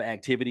that type of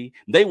activity.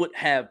 They would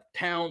have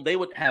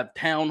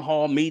town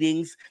hall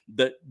meetings.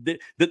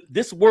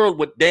 This world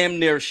would damn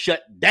near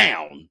shut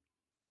down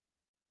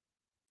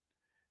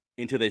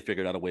until they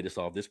figured out a way to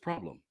solve this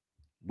problem.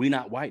 We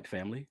not white,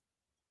 family.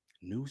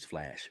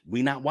 Newsflash,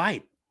 we not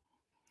white.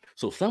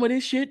 So some of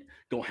this shit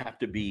gonna have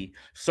to be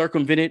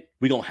circumvented.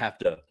 We're gonna have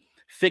to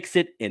fix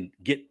it and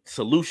get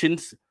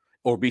solutions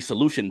or be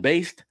solution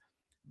based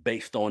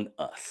on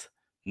us.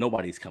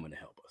 Nobody's coming to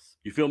help us.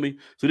 You feel me?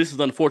 So this is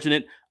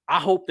unfortunate. I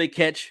hope they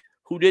catch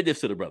who did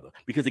this to the brother.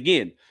 Because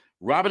again,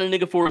 robbing a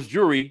nigga for his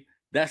jewelry,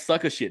 that's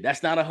sucker shit.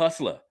 That's not a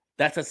hustler.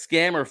 That's a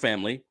scammer,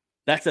 family.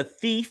 That's a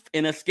thief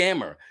and a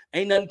scammer.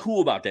 Ain't nothing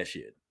cool about that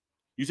shit.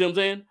 You see what I'm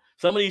saying?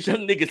 Some of these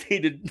young niggas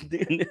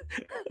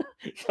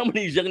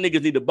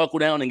need to buckle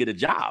down and get a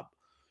job.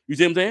 You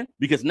see what I'm saying?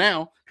 Because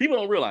now people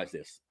don't realize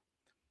this.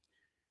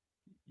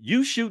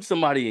 You shoot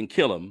somebody and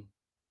kill them,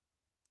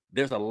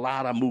 there's a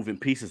lot of moving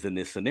pieces in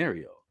this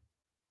scenario,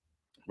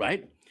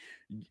 right?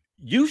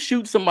 You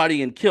shoot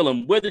somebody and kill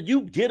them, whether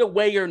you get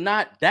away or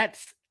not,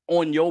 that's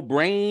on your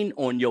brain,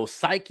 on your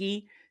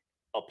psyche,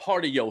 a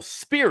part of your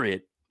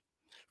spirit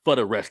for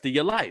the rest of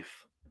your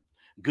life.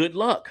 Good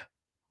luck.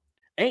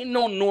 Ain't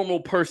no normal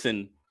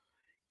person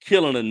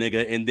killing a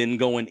nigga and then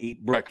go and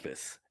eat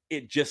breakfast.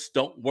 It just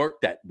don't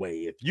work that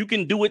way. If you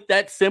can do it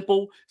that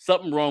simple,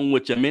 something wrong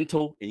with your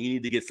mental and you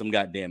need to get some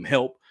goddamn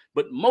help.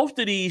 But most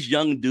of these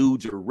young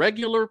dudes are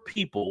regular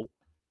people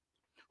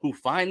who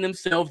find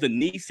themselves in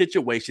these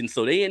situations.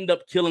 So they end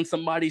up killing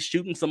somebody,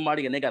 shooting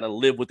somebody, and they got to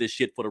live with this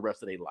shit for the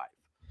rest of their life.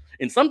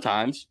 And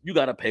sometimes you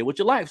got to pay with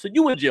your life. So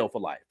you in jail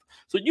for life.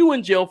 So you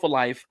in jail for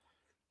life.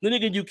 The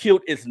nigga you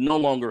killed is no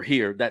longer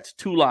here. That's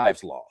 2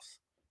 lives lost.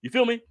 You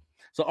feel me?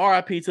 So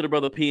RIP to the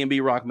brother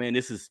PnB Rock, man.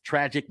 This is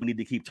tragic. We need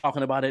to keep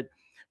talking about it.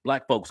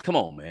 Black folks, come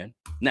on, man.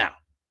 Now,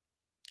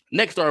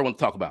 next story I want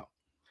to talk about.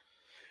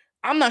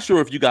 I'm not sure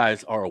if you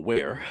guys are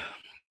aware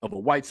of a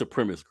white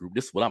supremacist group.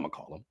 This is what I'm going to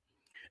call them.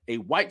 A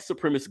white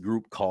supremacist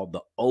group called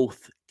the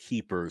Oath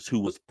Keepers, who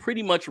was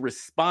pretty much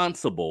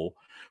responsible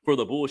for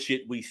the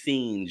bullshit we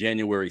seen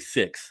January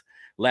 6th,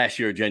 last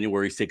year,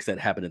 January 6th, that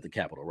happened at the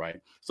Capitol, right?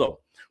 So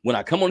when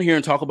I come on here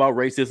and talk about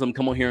racism,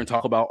 come on here and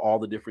talk about all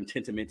the different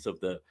sentiments of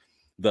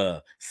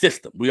the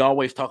system, we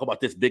always talk about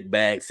this big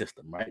bag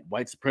system, right?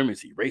 White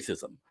supremacy,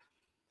 racism.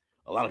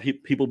 A lot of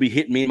people be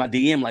hitting me in my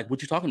DM like,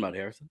 what you talking about,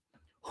 Harrison?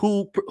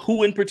 Who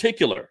in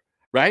particular,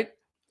 right?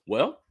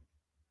 Well,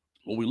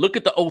 when we look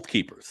at the Oath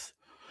Keepers,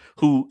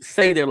 who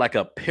say they're like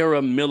a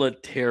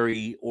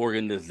paramilitary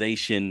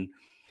organization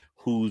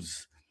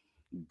whose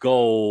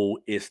goal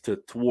is to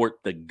thwart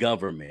the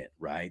government,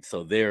 right?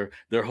 So their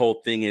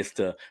whole thing is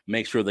to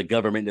make sure the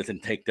government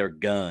doesn't take their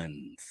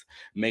guns,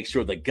 make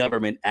sure the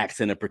government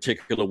acts in a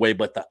particular way.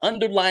 But the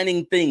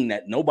underlining thing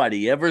that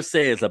nobody ever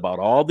says about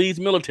all these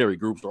military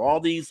groups or all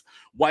these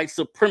white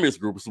supremacist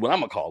groups, what I'm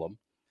gonna call them,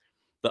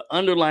 the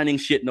underlining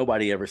shit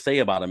nobody ever say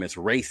about them is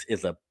race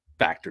is a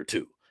factor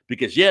too.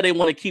 Because yeah, they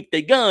want to keep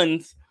their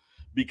guns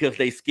because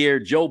they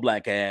scared Joe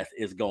Black ass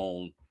is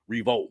gonna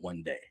revolt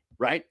one day,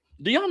 right?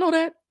 Do y'all know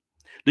that?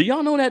 Do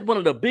y'all know that one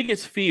of the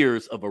biggest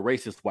fears of a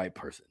racist white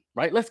person,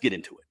 right? Let's get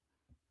into it.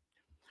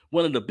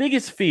 One of the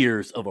biggest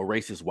fears of a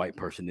racist white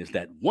person is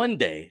that one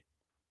day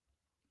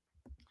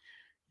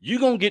you're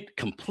going to get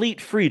complete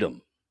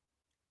freedom.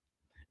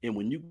 And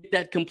when you get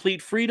that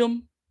complete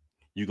freedom,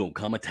 you're going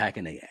to come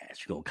attacking their ass.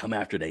 You're going to come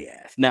after their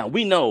ass. Now,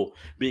 we know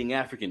being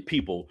African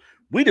people,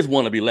 we just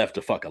want to be left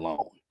the fuck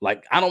alone.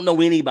 Like, I don't know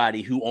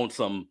anybody who on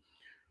some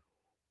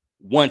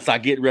once I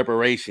get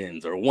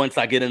reparations or once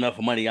I get enough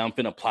money, I'm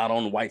finna plot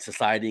on white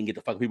society and get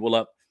the fuck people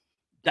up.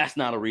 That's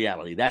not a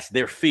reality. That's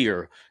their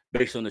fear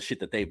based on the shit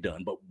that they've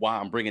done. But why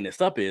I'm bringing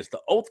this up is the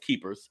Oath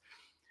Keepers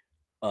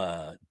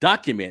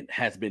document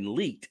has been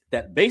leaked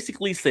that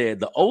basically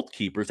said the Oath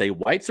Keepers, a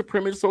white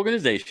supremacist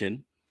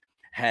organization,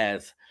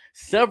 has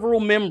several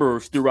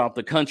members throughout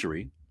the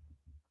country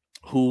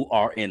who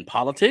are in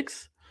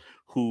politics,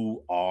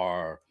 who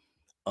are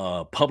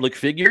public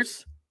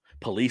figures,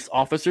 police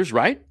officers,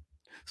 right?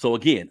 So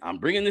again, I'm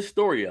bringing this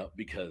story up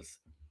because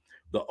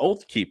the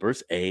Oath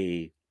Keepers,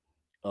 a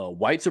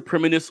white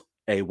supremacist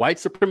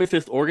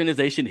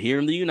organization here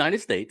in the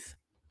United States,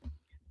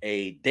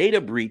 a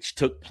data breach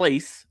took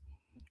place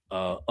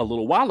a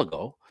little while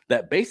ago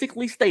that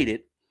basically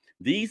stated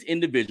these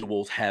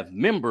individuals have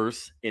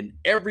members in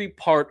every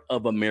part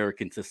of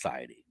American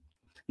society.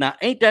 Now,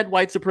 ain't that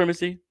white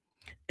supremacy?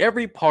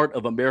 Every part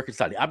of American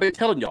society. I've been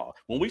telling y'all,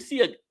 when we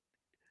see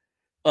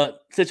a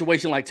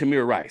situation like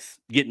Tamir Rice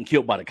getting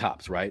killed by the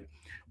cops, right?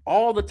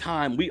 All the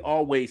time, we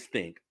always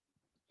think,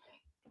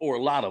 or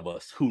a lot of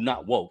us who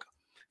not woke,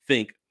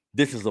 think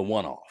this is a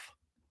one-off.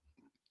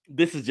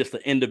 This is just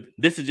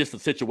a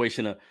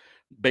situation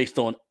based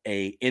on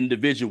a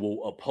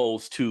individual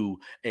opposed to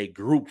a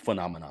group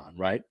phenomenon,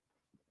 right?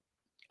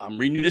 I'm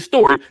reading you this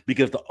story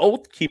because the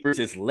Oath Keepers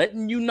is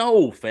letting you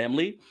know,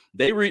 family,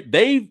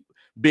 they've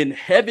been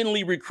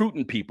heavily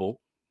recruiting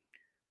people,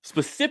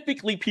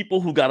 specifically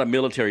people who got a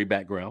military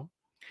background,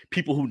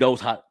 people who knows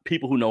how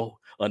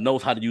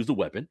to use the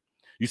weapon.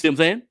 You see what I'm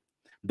saying?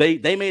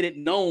 They made it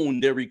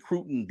known they're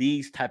recruiting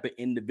these type of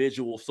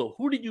individuals. So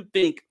who do you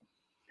think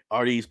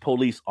are these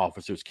police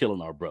officers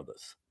killing our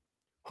brothers?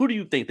 Who do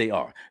you think they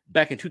are?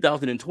 Back in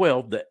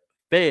 2012, the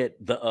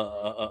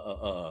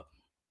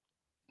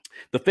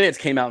feds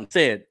came out and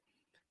said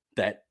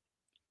that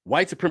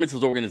white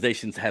supremacist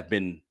organizations have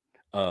been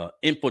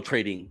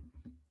infiltrating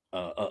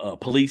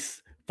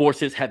police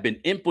forces, have been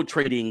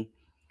infiltrating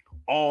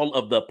all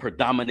of the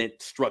predominant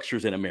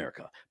structures in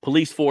America.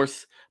 Police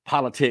force,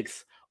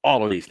 politics,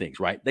 all of these things,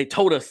 right? They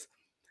told us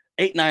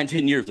 8, 9,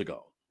 10 years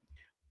ago.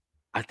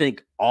 I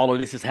think all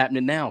of this is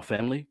happening now,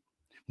 family.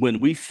 When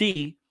we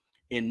see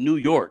in New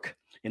York,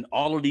 in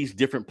all of these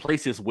different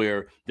places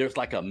where there's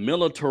like a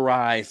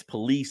militarized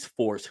police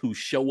force who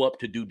show up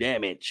to do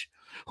damage,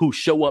 who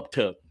show up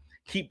to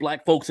keep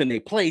black folks in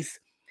their place,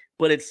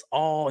 but it's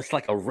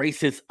like a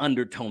racist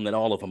undertone that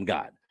all of them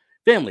got.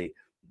 Family,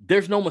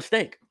 there's no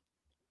mistake.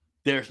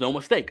 There's no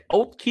mistake.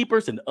 Oath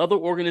Keepers and other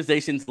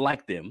organizations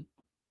like them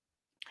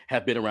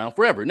have been around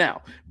forever.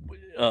 Now,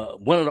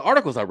 one of the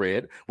articles I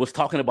read was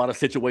talking about a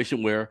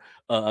situation where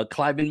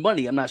Cliven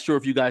Bundy, I'm not sure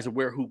if you guys are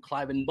aware who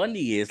Cliven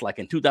Bundy is, like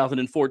in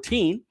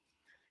 2014,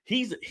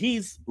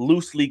 he's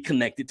loosely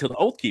connected to the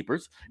Oath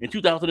Keepers. In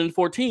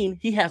 2014,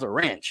 he has a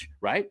ranch,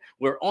 right?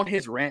 Where on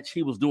his ranch,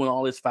 he was doing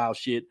all this foul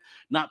shit,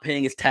 not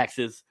paying his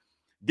taxes,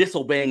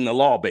 disobeying the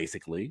law,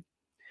 basically.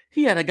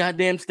 He had a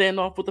goddamn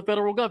standoff with the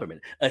federal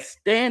government. A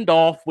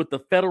standoff with the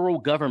federal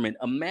government.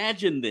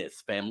 Imagine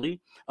this, family.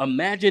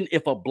 Imagine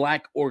if a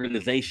black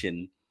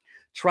organization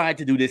tried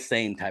to do this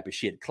same type of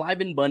shit.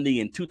 Cliven Bundy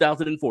in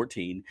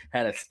 2014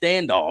 had a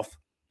standoff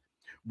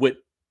with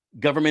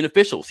government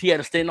officials. He had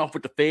a standoff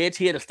with the feds.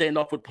 He had a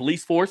standoff with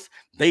police force.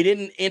 They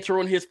didn't enter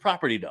on his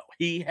property, though.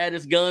 He had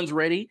his guns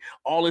ready,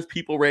 all his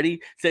people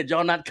ready, said,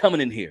 y'all not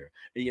coming in here.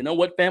 And you know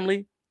what,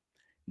 family?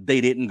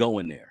 They didn't go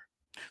in there.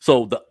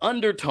 So the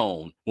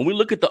undertone, when we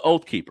look at the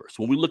Oath Keepers,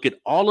 when we look at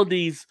all of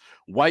these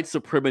white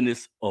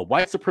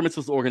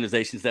supremacist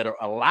organizations that are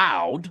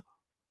allowed,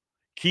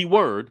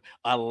 keyword,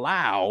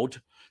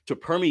 allowed to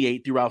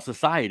permeate throughout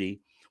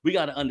society, we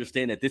got to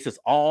understand that this is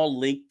all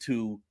linked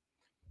to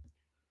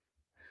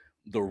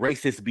the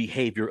racist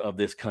behavior of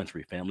this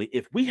country, family.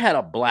 If we had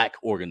a black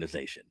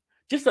organization,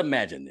 just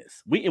imagine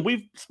this.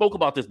 We've spoke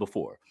about this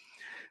before.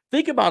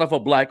 Think about if a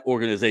black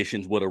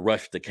organization would have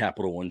rushed the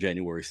Capitol on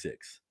January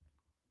 6th.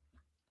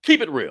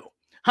 Keep it real.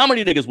 How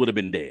many niggas would have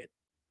been dead?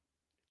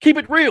 Keep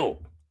it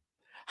real.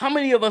 How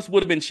many of us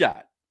would have been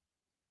shot?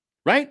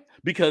 Right?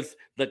 Because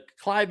the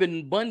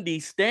Cliven Bundy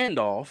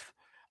standoff,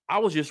 I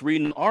was just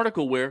reading an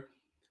article where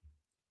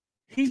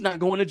he's not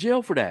going to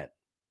jail for that.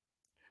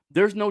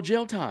 There's no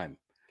jail time.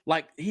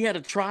 Like, he had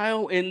a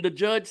trial and the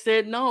judge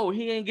said, no,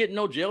 he ain't getting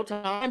no jail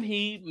time.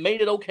 He made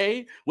it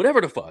okay.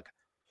 Whatever the fuck.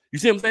 You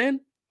see what I'm saying?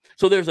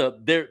 So there's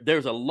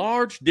a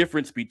large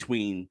difference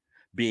between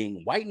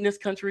being white in this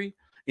country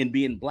and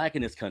being black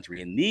in this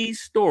country. And these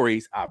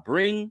stories, I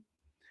bring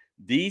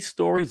these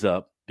stories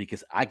up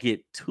because I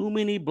get too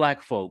many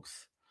black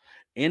folks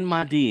in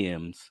my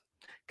DMs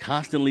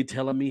constantly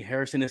telling me,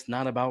 Harrison, it's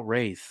not about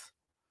race.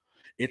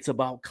 It's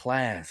about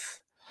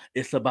class.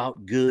 It's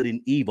about good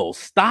and evil.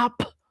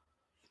 Stop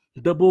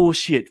the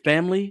bullshit,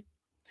 family.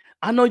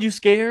 I know you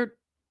scared.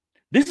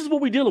 This is what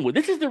we're dealing with.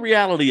 This is the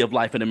reality of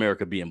life in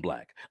America being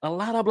black. A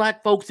lot of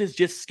black folks is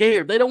just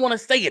scared. They don't want to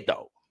say it,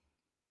 though.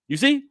 You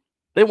see?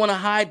 They want to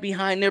hide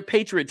behind their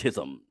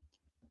patriotism.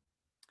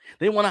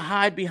 They want to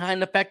hide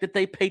behind the fact that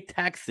they pay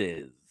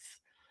taxes.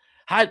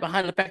 Hide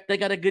behind the fact they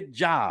got a good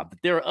job, that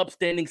they're an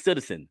upstanding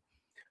citizen.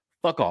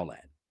 Fuck all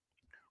that.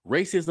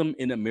 Racism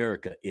in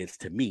America is,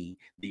 to me,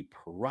 the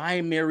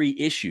primary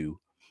issue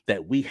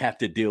that we have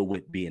to deal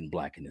with being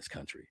black in this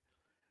country.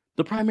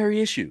 The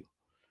primary issue.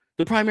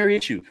 The primary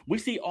issue. We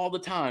see all the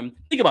time.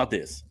 Think about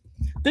this.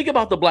 Think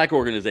about the black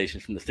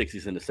organizations from the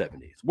 60s and the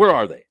 70s. Where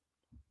are they?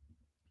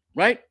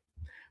 Right?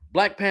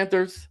 Black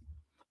Panthers,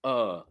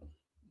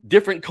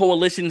 different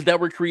coalitions that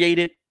were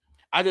created.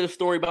 I did a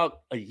story about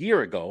a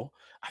year ago.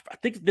 I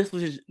think this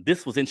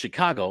was in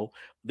Chicago.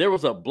 There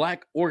was a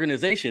black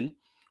organization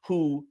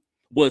who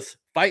was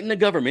fighting the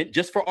government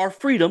just for our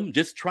freedom,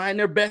 just trying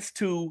their best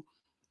to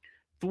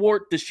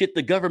thwart the shit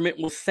the government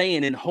was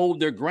saying and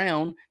hold their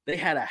ground. They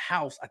had a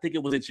house. I think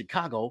it was in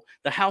Chicago.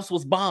 The house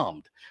was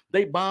bombed.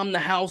 They bombed the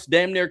house,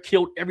 damn near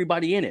killed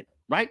everybody in it,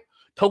 right?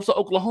 Tulsa,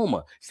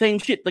 Oklahoma, same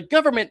shit. The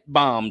government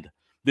bombed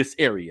this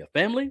area,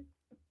 family,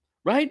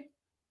 right?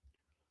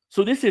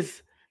 So this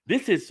is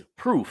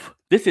proof.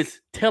 This is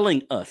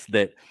telling us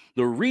that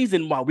the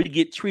reason why we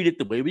get treated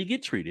the way we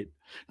get treated,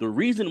 the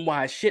reason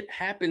why shit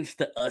happens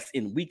to us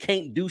and we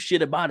can't do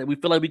shit about it, we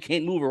feel like we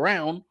can't move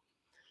around,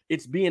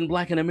 it's being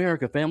black in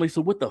America, family.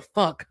 So what the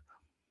fuck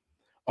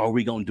are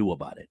we gonna do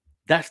about it?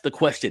 That's the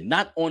question.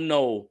 Not on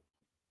no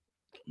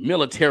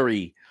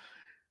military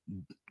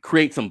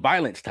create some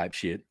violence type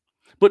shit,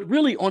 but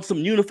really on some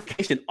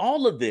unification.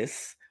 All of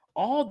this,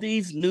 all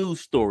these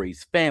news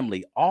stories,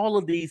 family, all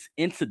of these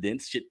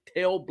incidents should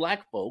tell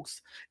black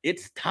folks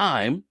it's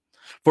time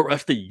for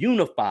us to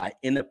unify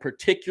in a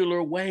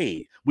particular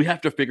way. We have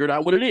to figure it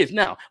out what it is.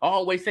 Now, I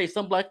always say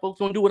some black folks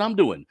don't do what I'm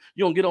doing.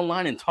 You're going to get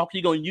online and talk.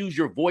 You're going to use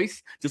your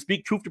voice to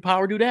speak truth to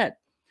power. Do that.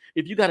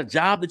 If you got a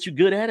job that you're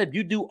good at, if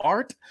you do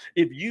art,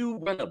 if you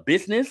run a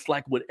business,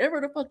 like whatever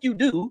the fuck you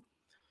do,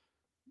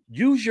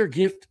 use your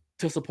gift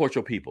to support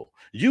your people.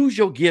 Use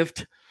your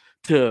gift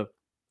to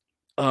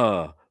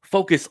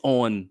focus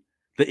on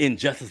the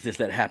injustices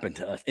that happen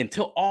to us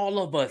until all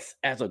of us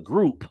as a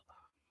group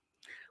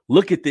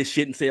look at this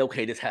shit and say,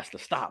 okay, this has to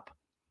stop.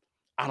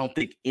 I don't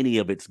think any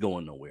of it's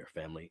going nowhere,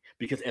 family,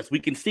 because as we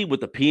can see with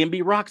the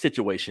PnB Rock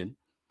situation,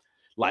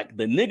 like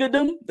the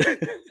niggadom,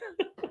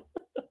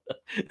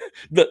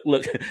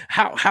 look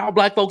how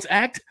black folks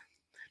act,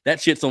 that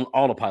shit's on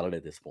autopilot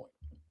at this point,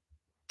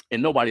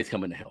 and nobody's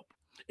coming to help.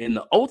 And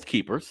the Oath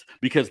Keepers,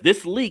 because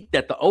this leaked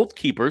that the Oath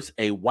Keepers,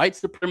 a white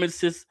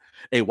supremacist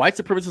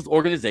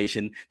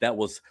organization that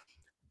was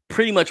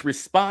pretty much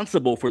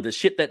responsible for the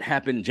shit that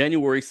happened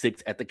January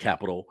 6th at the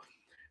Capitol,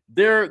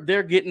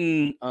 they're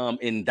getting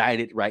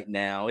indicted right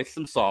now. It's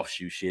some soft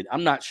shoe shit.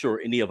 I'm not sure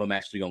any of them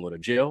actually gonna go to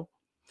jail,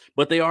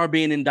 but they are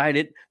being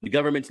indicted. The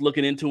government's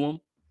looking into them.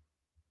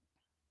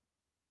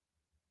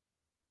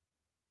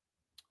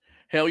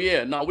 Hell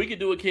yeah. No, we could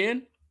do it,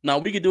 Ken. No,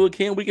 we could do it,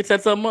 Ken. We could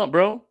set something up,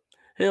 bro.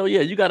 Hell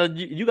yeah. You got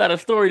a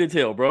story to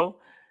tell, bro.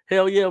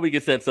 Hell yeah, we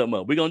can set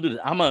something up. We're gonna do this.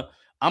 I'm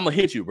gonna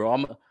hit you, bro.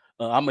 I'm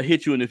gonna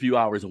hit you in a few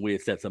hours and we'll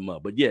set something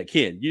up. But yeah,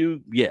 Ken,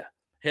 yeah.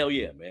 Hell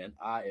yeah, man.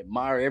 I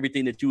admire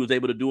everything that you was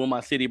able to do in my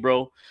city,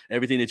 bro.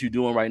 Everything that you're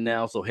doing right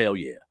now. So hell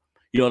yeah.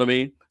 You know what I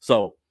mean?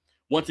 So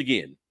once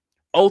again,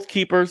 Oath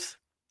Keepers,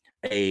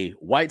 a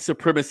white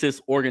supremacist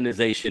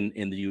organization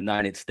in the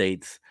United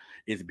States,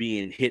 is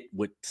being hit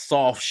with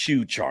soft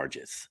shoe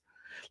charges.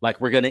 Like,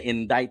 we're going to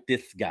indict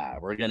this guy.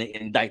 We're going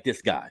to indict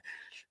this guy.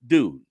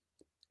 Dude,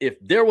 if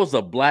there was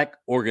a black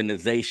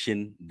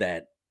organization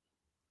that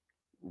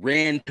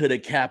ran to the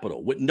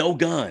Capitol with no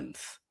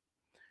guns,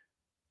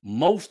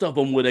 most of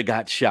them would have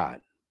got shot.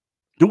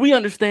 Do we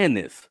understand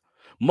this?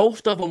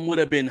 Most of them would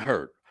have been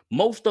hurt.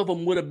 Most of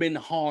them would have been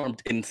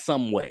harmed in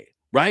some way,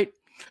 right?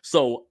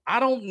 So I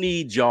don't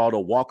need y'all to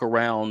walk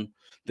around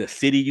the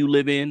city you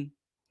live in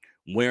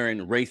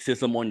wearing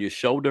racism on your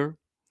shoulder,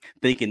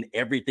 thinking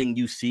everything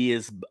you see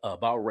is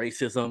about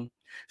racism,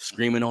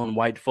 screaming on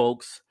white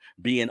folks,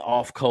 being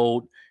off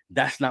code.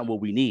 That's not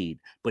what we need.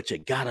 But you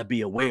gotta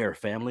be aware,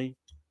 family.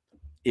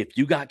 If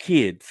you got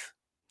kids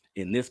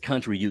in this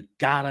country, you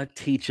gotta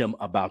teach them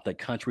about the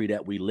country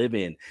that we live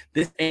in.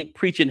 This ain't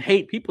preaching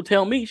hate. People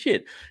tell me,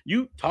 shit,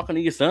 you talking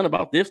to your son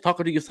about this,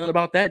 talking to your son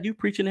about that, you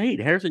preaching hate.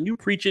 Harrison, you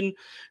preaching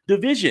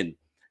division.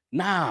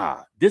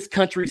 Nah, this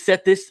country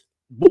set this,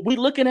 what we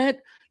looking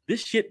at,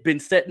 this shit been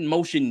set in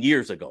motion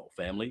years ago,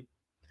 family.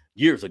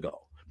 Years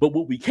ago. But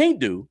what we can't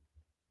do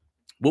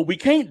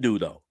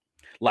though,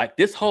 like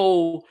this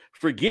whole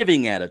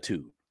forgiving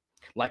attitude,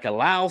 like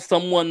allow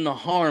someone to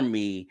harm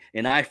me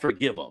and I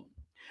forgive them.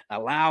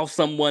 Allow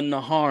someone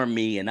to harm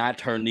me and I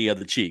turn the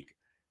other cheek.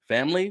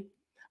 Family,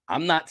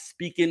 I'm not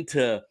speaking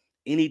to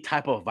any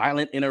type of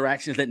violent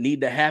interactions that need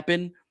to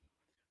happen,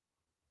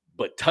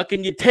 but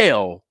tucking your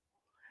tail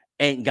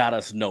ain't got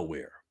us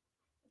nowhere.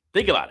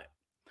 Think about it.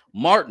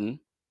 Martin,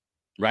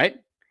 right?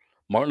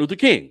 Martin Luther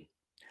King.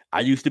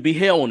 I used to be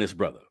hell on this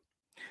brother.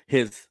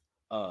 His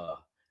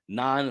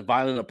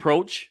non-violent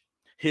approach,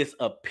 his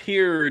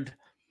appeared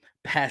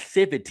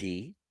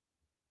passivity.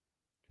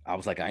 I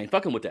was like, I ain't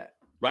fucking with that.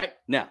 Right?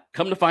 Now,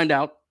 come to find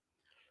out,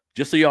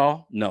 just so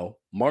y'all know,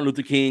 Martin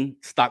Luther King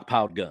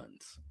stockpiled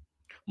guns.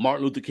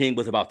 Martin Luther King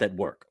was about that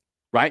work.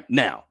 Right?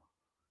 Now,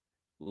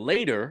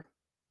 later,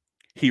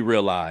 he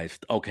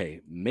realized,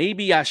 okay,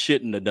 maybe I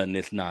shouldn't have done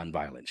this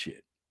non-violent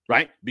shit.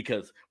 Right?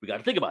 Because we got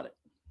to think about it.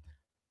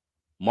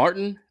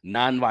 Martin,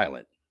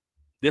 non-violent.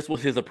 This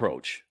was his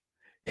approach.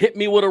 Hit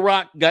me with a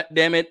rock,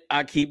 goddammit,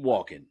 I keep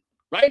walking.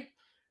 Right?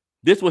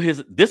 This was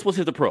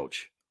his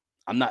approach.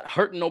 I'm not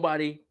hurting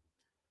nobody.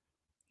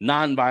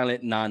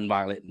 Non-violent.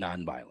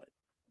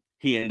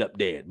 He ended up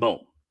dead. Boom.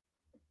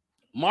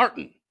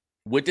 Martin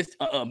with this.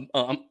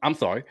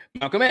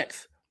 Malcolm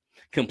X,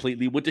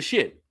 completely with the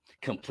shit,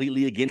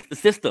 completely against the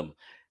system.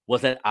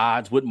 Was at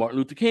odds with Martin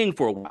Luther King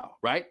for a while,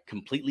 right?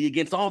 Completely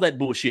against all that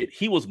bullshit.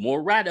 He was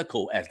more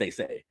radical, as they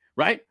say,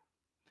 right?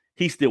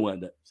 He still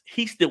ended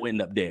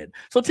up dead.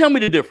 So tell me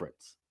the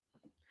difference.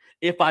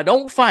 If I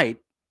don't fight,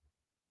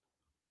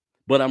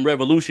 but I'm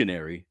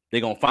revolutionary,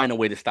 they're gonna find a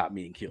way to stop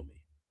me and kill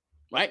me,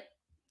 right?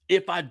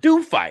 If I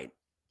do fight,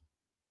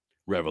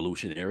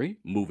 revolutionary,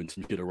 moving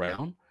some shit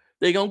around,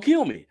 they're gonna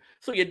kill me.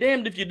 So you're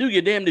damned if you do,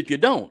 you're damned if you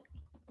don't.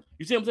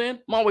 You see what I'm saying?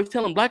 I'm always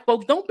telling black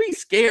folks, don't be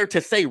scared to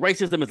say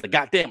racism is a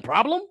goddamn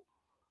problem.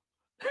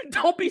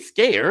 Don't be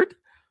scared,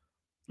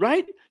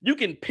 right? You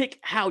can pick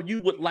how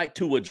you would like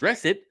to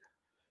address it,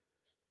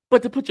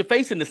 but to put your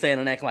face in the sand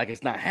and act like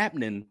it's not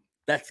happening,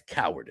 that's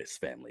cowardice,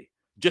 family.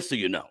 Just so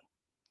you know.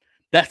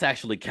 That's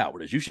actually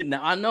cowardice. You should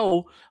now. I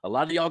know a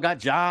lot of y'all got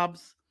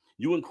jobs.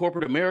 You in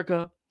corporate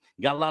America,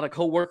 got a lot of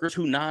coworkers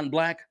who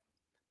non-black.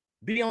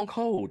 Be on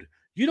code.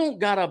 You don't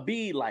gotta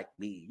be like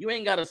me. You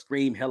ain't gotta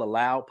scream hella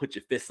loud, put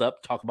your fists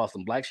up, talk about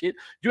some black shit.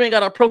 You ain't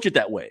gotta approach it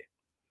that way.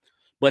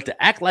 But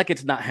to act like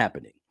it's not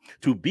happening,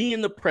 to be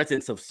in the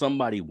presence of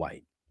somebody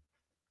white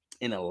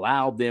and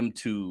allow them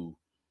to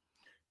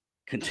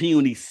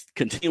continually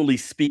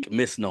speak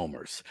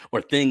misnomers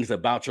or things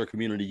about your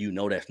community you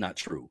know that's not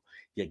true,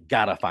 you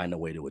gotta find a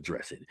way to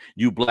address it.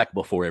 You black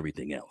before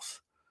everything else.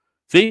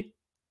 See?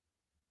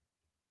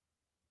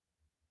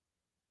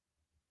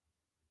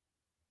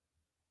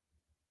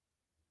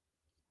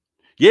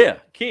 Yeah,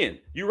 Ken,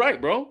 you're right,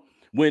 bro.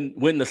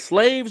 When the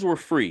slaves were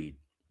freed,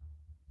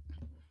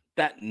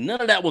 that none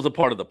of that was a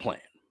part of the plan.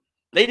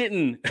 They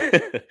didn't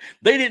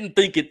they didn't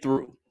think it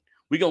through.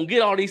 We're gonna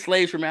get all these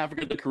slaves from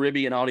Africa, the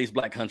Caribbean, all these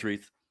black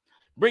countries,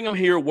 bring them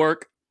here,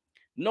 work.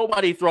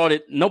 Nobody thought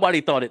it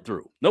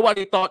through.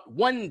 Nobody thought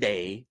one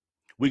day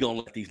we're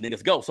gonna let these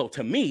niggas go. So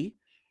to me,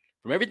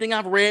 from everything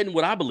I've read and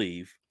what I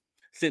believe,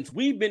 since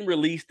we've been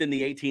released in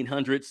the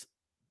 1800s,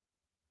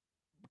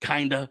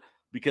 kinda,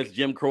 because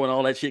Jim Crow and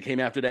all that shit came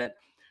after that,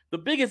 The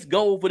biggest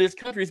goal for this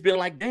country has been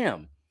like,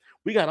 damn,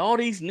 we got all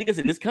these niggas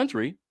in this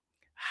country.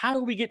 How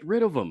do we get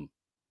rid of them?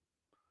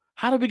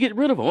 How do we get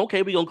rid of them?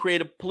 Okay, we're going to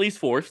create a police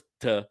force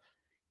to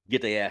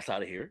get their ass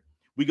out of here.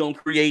 We're going to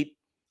create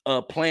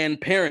a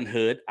Planned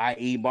Parenthood,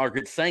 i.e.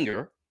 Margaret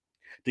Sanger,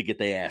 to get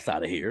their ass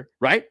out of here,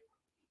 right?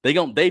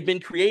 They've been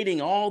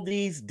creating all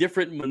these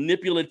different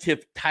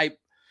manipulative type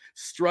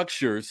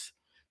structures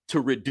to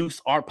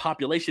reduce our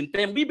population.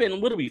 Fam, we've been,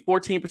 what are we,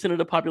 14% of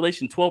the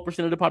population, 12%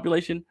 of the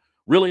population?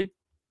 Really?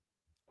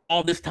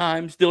 All this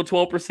time, still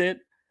 12%?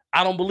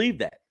 I don't believe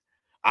that.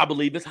 I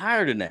believe it's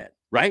higher than that,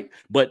 right?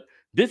 But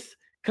this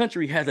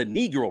country has a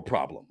Negro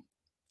problem.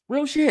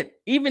 Real shit.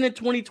 Even in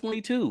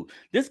 2022,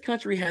 this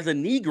country has a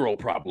Negro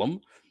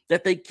problem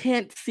that they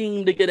can't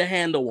seem to get a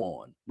handle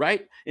on,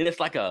 right? And it's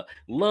like a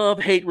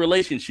love-hate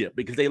relationship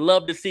because they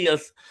love to see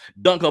us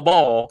dunk a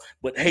ball,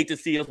 but hate to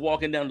see us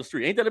walking down the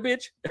street. Ain't that a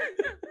bitch?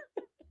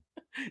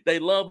 They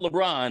love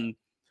LeBron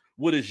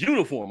with his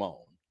uniform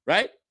on,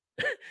 right?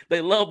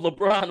 They love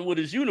LeBron with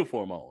his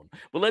uniform on.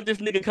 But let this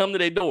nigga come to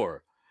their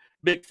door.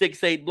 Big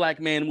 6'8" black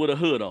man with a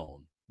hood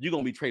on. You're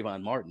going to be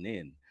Trayvon Martin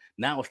in.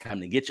 Now it's time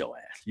to get your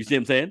ass. You see what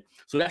I'm saying?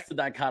 So that's the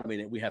dichotomy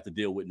that we have to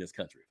deal with in this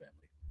country, family.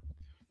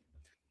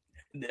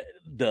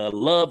 The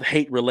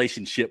love-hate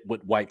relationship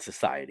with white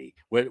society,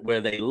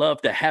 where they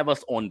love to have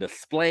us on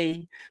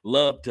display,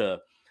 love to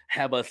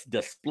have us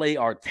display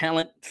our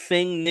talent,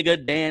 sing,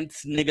 nigga,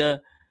 dance, nigga.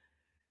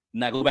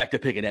 Now go back to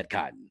picking that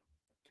cotton.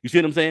 You see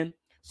what I'm saying?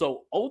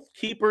 So oath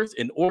keepers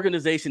and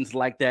organizations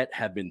like that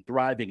have been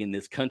thriving in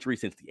this country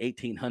since the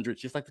 1800s,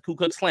 just like the Ku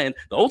Klux Klan.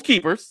 The oath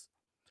keepers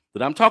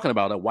that I'm talking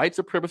about, a white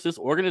supremacist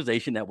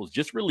organization that was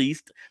just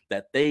released,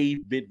 that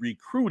they've been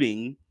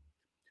recruiting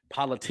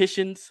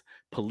politicians,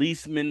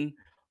 policemen,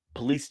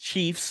 police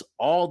chiefs,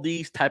 all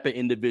these type of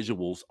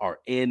individuals are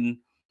in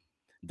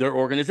their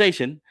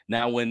organization.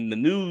 Now, when the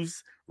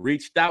news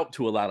reached out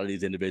to a lot of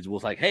these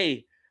individuals, like,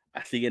 hey,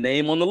 I see your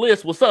name on the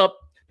list. What's up?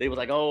 They was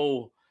like,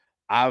 oh,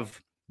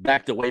 I've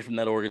backed away from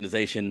that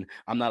organization.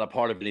 I'm not a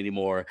part of it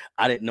anymore.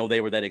 I didn't know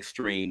they were that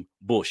extreme.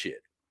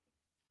 Bullshit.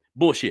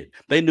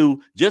 They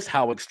knew just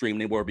how extreme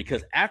they were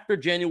because after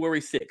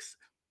January 6th,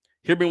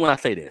 hear me when I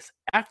say this,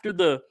 after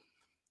the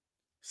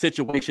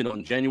situation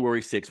on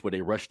January 6th where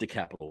they rushed the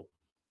Capitol,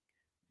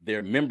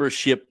 their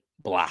membership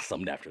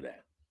blossomed after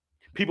that.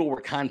 People were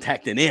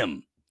contacting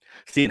them,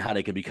 seeing how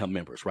they could become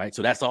members, right?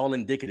 So that's all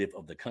indicative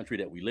of the country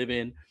that we live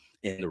in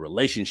and the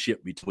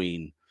relationship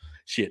between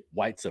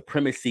white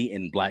supremacy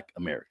and black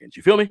Americans.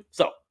 You feel me?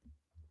 So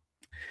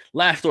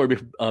last story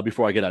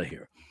before I get out of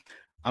here.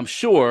 I'm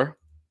sure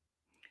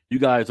you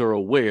guys are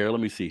aware.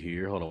 Let me see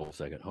here. Hold on one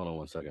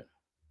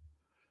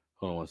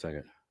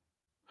second.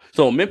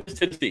 So Memphis,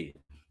 Tennessee,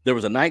 there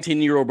was a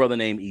 19-year-old brother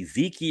named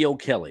Ezekiel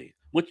Kelly,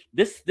 which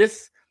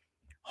this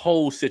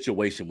whole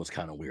situation was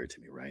kind of weird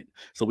to me, right?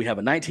 So we have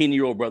a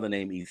 19-year-old brother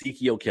named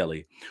Ezekiel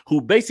Kelly who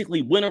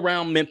basically went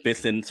around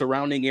Memphis and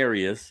surrounding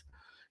areas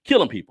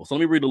killing people. So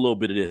let me read a little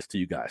bit of this to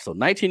you guys. So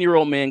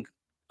 19-year-old man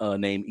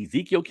named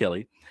Ezekiel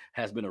Kelly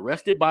has been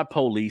arrested by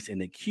police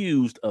and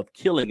accused of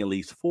killing at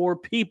least 4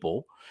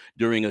 people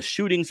during a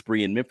shooting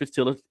spree in Memphis,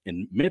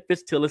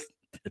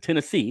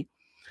 Tennessee,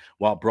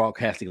 while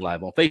broadcasting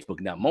live on Facebook.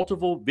 Now,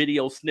 multiple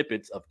video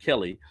snippets of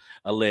Kelly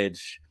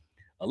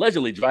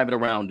allegedly driving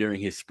around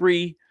during his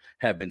spree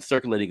have been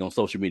circulating on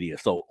social media.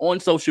 So on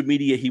social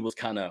media, he was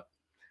kind of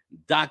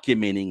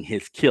documenting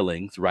his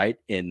killings, right?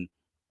 And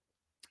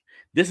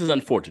this is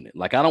unfortunate.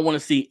 Like, I don't want to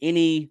see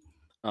any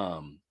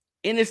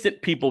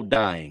innocent people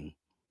dying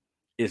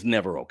is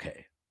never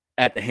okay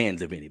at the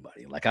hands of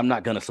anybody. Like, I'm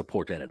not going to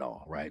support that at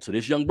all, right? So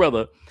this young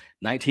brother,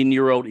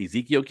 19-year-old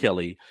Ezekiel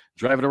Kelly,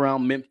 driving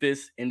around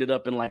Memphis, ended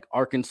up in like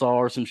Arkansas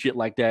or some shit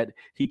like that.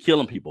 He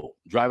killing people,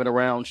 driving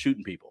around,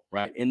 shooting people,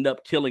 right? End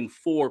up killing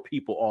 4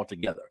 people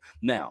altogether.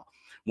 Now,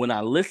 when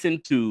I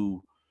listened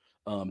to,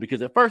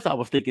 because at first I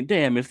was thinking,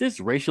 damn, is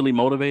this racially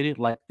motivated?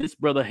 Like, this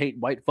brother hate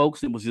white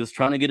folks and was just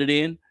trying to get it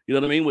in, you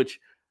know what I mean? Which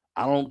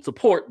I don't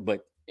support,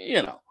 but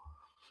you know,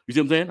 you see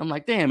what I'm saying? I'm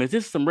like, damn, is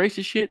this some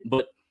racist shit?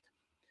 But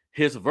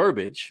his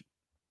verbiage,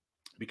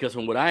 because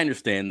from what I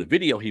understand, the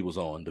video he was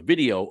on, the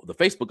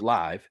Facebook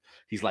Live,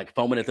 he's like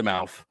foaming at the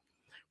mouth.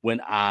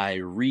 When I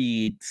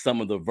read some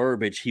of the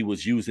verbiage he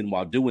was using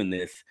while doing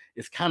this,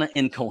 it's kind of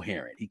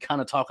incoherent. He kind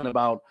of talking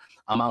about,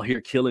 I'm out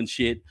here killing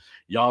shit.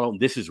 Y'all don't,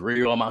 this is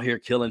real. I'm out here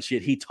killing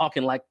shit. He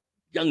talking like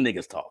young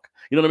niggas talk.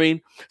 You know what I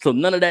mean? So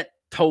none of that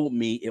told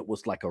me it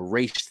was like a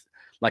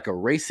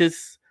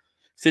racist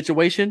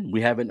situation.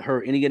 We haven't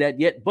heard any of that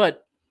yet.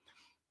 But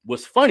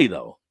what's funny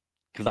though,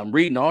 because I'm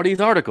reading all these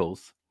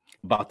articles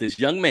about this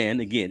young man.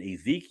 Again,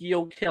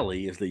 Ezekiel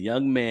Kelly is the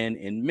young man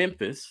in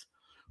Memphis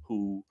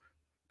who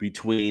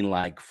between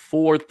like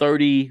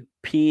 4:30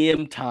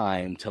 p.m.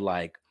 time to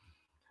like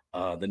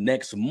the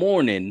next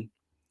morning,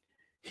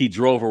 he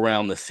drove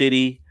around the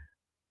city,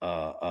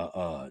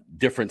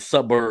 different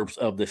suburbs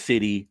of the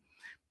city,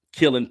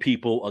 killing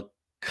people. A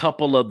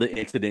couple of the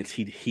incidents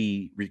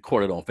he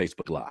recorded on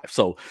Facebook Live.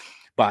 So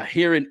by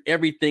hearing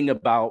everything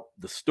about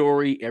the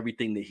story,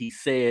 everything that he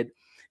said,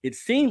 it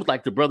seems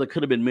like the brother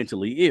could have been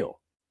mentally ill.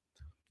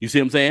 You see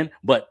what I'm saying?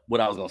 But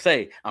what I was going to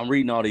say, I'm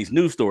reading all these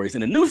news stories,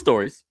 and the news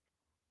stories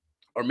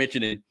are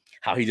mentioning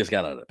how he just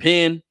got out of the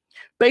pen,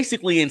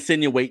 basically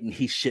insinuating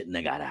he shouldn't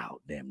have got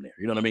out, damn near.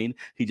 You know what I mean?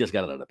 He just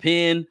got out of the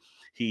pen.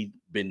 He'd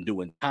been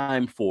doing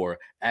time for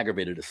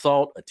aggravated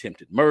assault,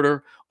 attempted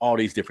murder, all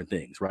these different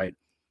things, right?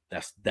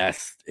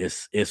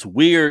 It's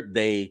weird.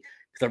 Because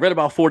I read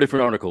about 4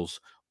 different articles.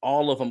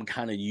 All of them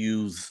kind of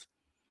use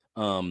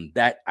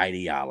that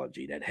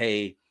ideology that,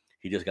 hey,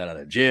 he just got out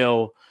of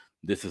jail.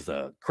 This is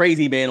a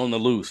crazy man on the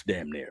loose,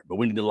 damn near. But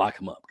we need to lock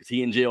him up because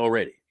he in jail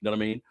already. You know what I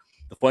mean?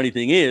 The funny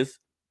thing is,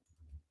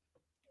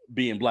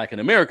 being black in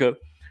America,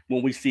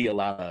 when we see a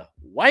lot of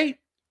white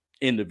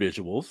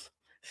individuals,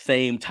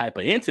 same type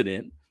of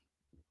incident,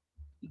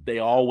 they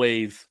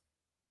always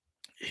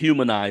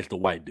humanize the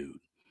white dude.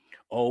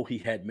 Oh, he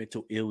had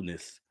mental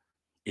illness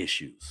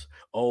issues.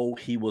 Oh,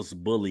 he was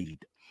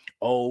bullied.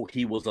 Oh,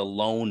 he was a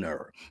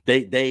loner.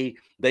 They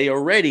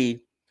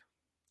already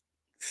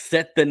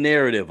set the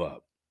narrative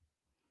up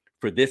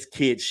for this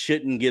kid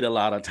shouldn't get a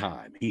lot of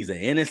time. He's an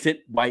innocent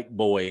white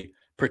boy.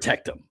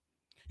 Protect him.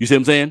 You see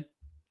what I'm saying?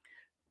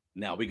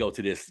 Now we go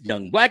to this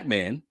young black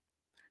man,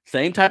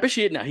 same type of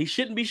shit. Now he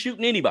shouldn't be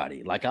shooting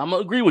anybody. Like, I'm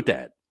gonna agree with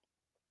that.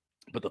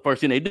 But the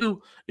first thing they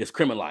do is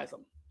criminalize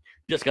him.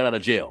 Just got out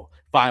of jail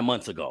 5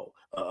 months ago.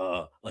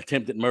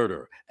 Attempted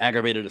murder,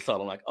 aggravated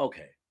assault. I'm like,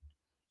 okay.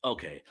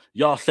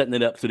 Y'all setting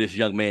it up so this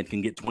young man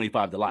can get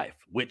 25 to life,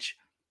 which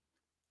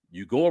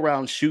you go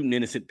around shooting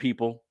innocent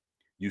people,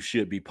 you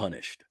should be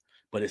punished.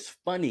 But it's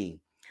funny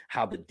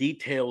how the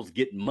details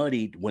get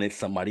muddied when it's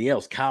somebody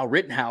else. Kyle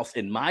Rittenhouse,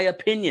 in my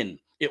opinion,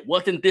 it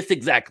wasn't this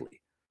exactly.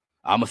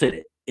 I'm going to say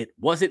that. It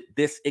wasn't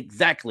this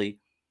exactly,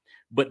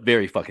 but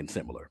very fucking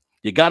similar.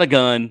 You got a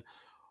gun,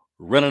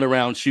 running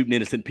around shooting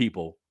innocent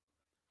people.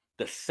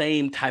 The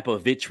same type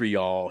of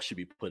vitriol should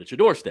be put at your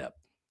doorstep.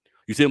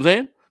 You see what I'm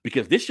saying?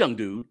 Because this young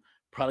dude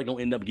probably going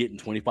to end up getting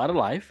 25 to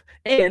life.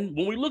 And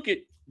when we look at,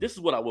 this is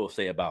what I will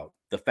say about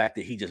the fact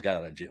that he just got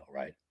out of jail,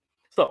 right?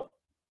 So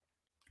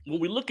when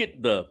we look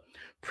at the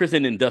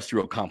prison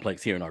industrial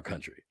complex here in our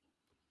country,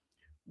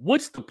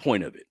 what's the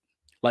point of it?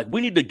 Like,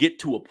 we need to get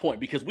to a point,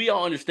 because we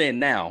all understand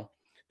now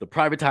the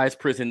privatized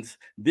prisons,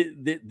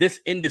 this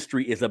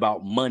industry is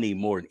about money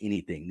more than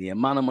anything. The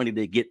amount of money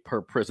they get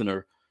per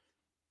prisoner,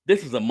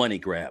 this is a money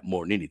grab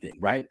more than anything,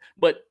 right?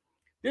 But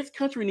this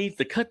country needs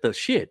to cut the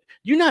shit.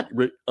 You're not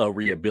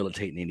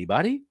rehabilitating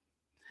anybody.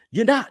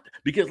 You're not.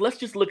 Because let's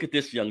just look at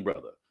this young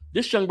brother.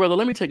 This young brother,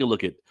 let me take a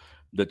look at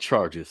the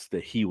charges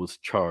that he was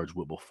charged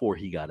with before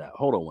he got out.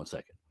 Hold on one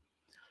second.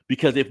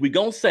 Because if we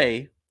gonna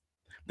say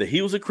that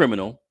he was a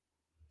criminal,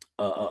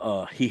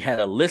 he had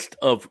a list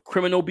of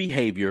criminal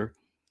behavior,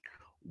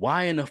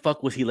 why in the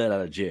fuck was he let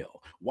out of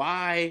jail?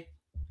 Why,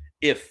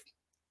 if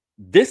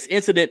this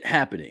incident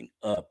happening,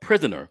 a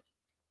prisoner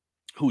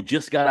who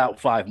just got out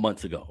 5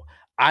 months ago,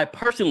 I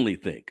personally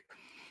think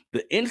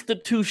the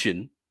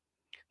institution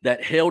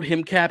that held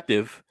him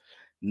captive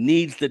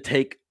needs to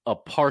take a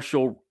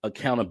partial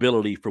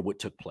accountability for what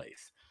took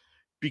place,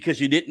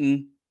 because you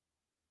didn't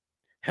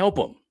help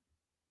him,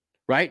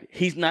 right?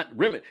 He's not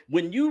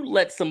when you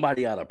let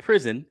somebody out of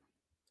prison,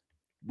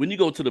 when you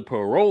go to the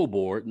parole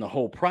board and the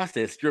whole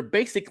process, you're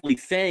basically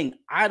saying,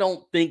 I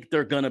don't think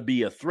they're going to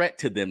be a threat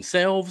to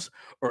themselves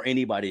or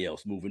anybody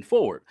else moving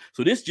forward.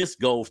 So this just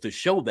goes to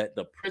show that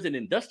the prison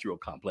industrial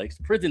complex,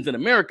 prisons in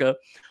America,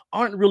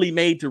 aren't really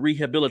made to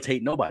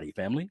rehabilitate nobody,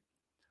 family.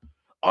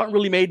 Aren't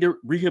really made to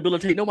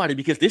rehabilitate nobody,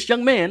 because this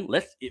young man,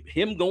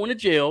 him going to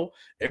jail,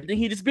 everything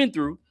he just been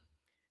through,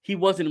 he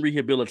wasn't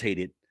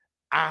rehabilitated,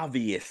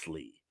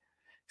 obviously.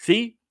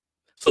 See?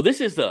 So this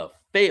is a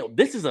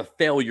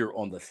failure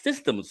on the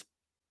system's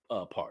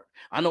part.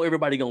 I know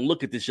everybody gonna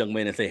look at this young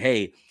man and say,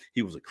 hey,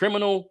 he was a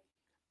criminal,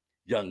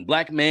 young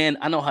black man.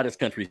 I know how this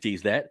country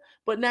sees that.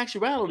 But in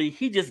actuality,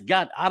 he just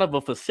got out of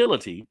a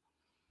facility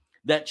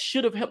that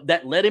should have helped,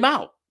 that let him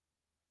out.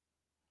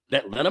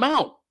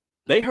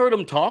 They heard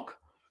him talk.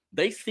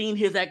 They seen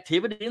his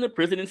activity in the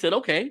prison and said,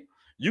 okay,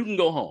 you can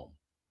go home.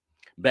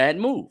 Bad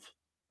move.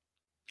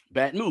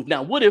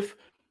 Now, what if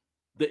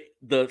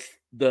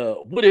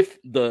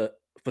the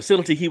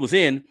facility he was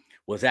in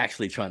was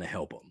actually trying to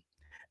help him,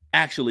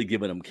 actually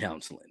giving him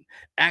counseling,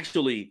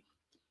 actually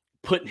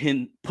putting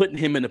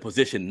him in a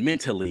position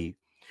mentally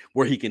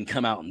where he can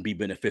come out and be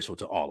beneficial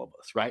to all of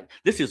us, right?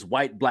 This is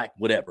white, black,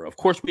 whatever. Of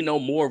course, we know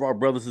more of our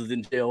brothers is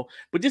in jail,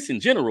 but just in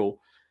general,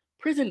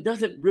 prison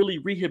doesn't really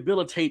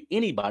rehabilitate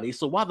anybody.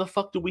 So why the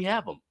fuck do we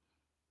have them?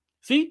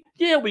 See,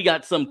 yeah, we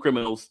got some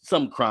criminals,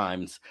 some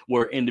crimes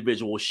where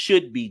individuals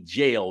should be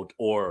jailed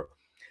or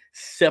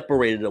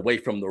separated away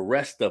from the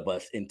rest of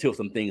us until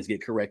some things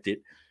get corrected.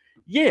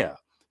 Yeah,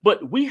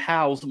 but we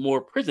house more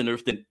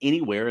prisoners than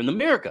anywhere in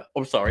America.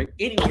 Or sorry,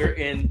 anywhere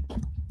in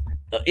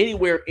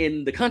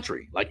the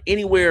country, like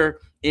anywhere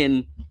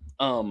in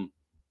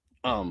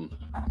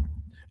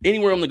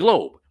anywhere on the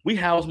globe. We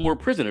house more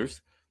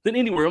prisoners than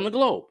anywhere on the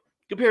globe.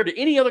 Compared to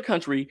any other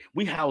country,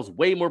 we house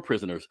way more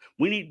prisoners.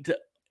 We need to,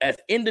 as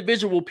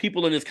individual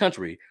people in this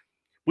country,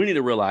 We need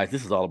to realize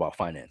this is all about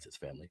finances,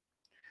 family.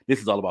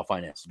 This is all about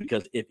finances,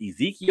 because if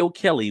Ezekiel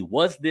Kelly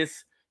was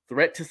this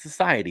threat to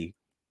society,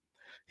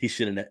 he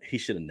should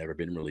have never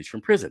been released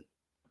from prison.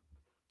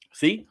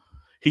 See,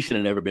 he should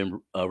have never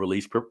been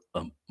released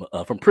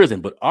from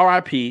prison. But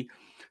RIP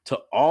to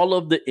all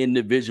of the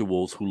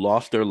individuals who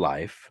lost their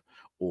life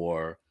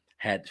or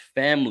had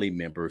family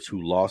members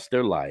who lost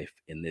their life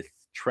in this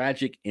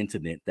tragic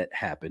incident that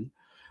happened.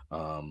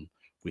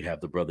 We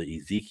have the brother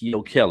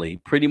Ezekiel Kelly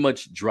pretty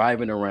much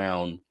driving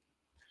around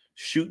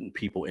shooting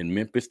people in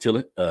Memphis,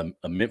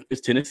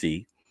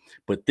 Tennessee.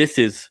 But this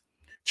is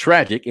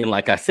tragic. And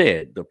like I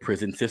said, the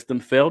prison system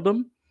failed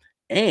them.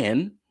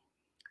 And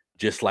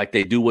just like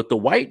they do with the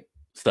white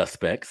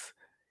suspects,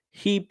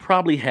 he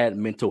probably had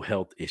mental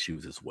health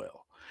issues as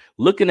well.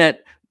 Looking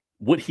at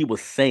what he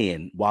was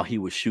saying while he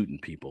was shooting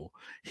people,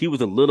 he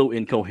was a little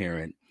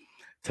incoherent.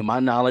 To my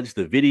knowledge,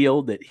 the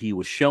video that he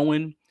was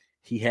showing,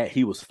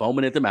 he was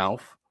foaming at the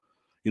mouth.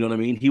 You know what I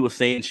mean? He was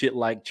saying shit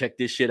like, check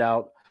this shit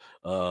out.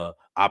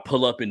 I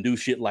pull up and do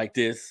shit like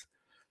this.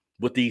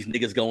 What these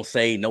niggas gonna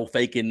say? No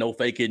faking, no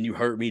faking. You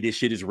heard me. This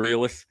shit is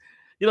real.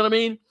 You know what I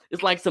mean?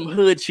 It's like some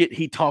hood shit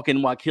he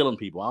talking while killing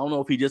people. I don't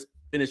know if he just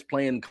finished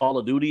playing Call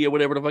of Duty or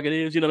whatever the fuck it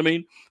is. You know what I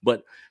mean?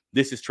 But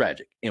this is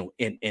tragic. And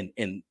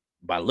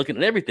by looking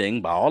at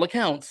everything, by all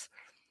accounts,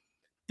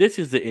 this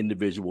is the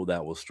individual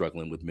that was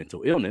struggling with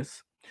mental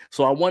illness.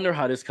 So I wonder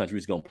how this country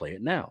is going to play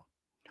it now.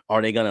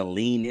 Are they going to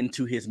lean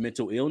into his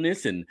mental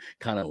illness and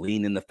kind of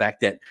lean in the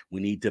fact that we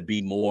need to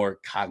be more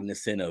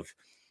cognizant of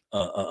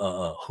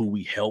who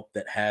we help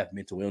that have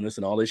mental illness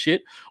and all this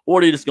shit? Or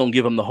are they just going to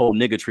give him the whole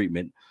nigga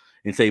treatment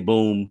and say,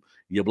 boom,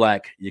 you're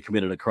black, you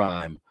committed a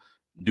crime,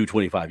 do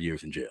 25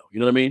 years in jail? You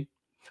know what I mean?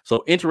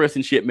 So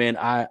interesting shit, man.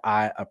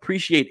 I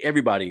appreciate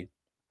everybody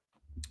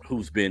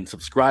who's been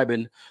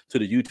subscribing to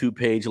the YouTube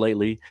page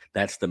lately.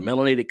 That's the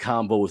Melanated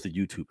Convo is the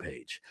YouTube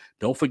page.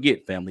 Don't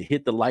forget, family,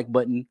 hit the like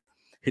button,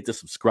 hit the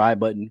subscribe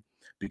button,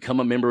 become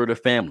a member of the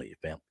family.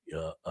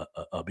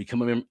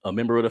 Become a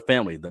member of the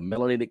family. The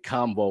Melanated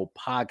Convo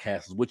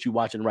podcast is what you're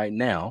watching right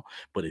now.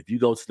 But if you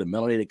go to the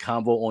Melanated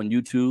Convo on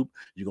YouTube,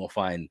 you're going to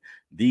find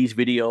these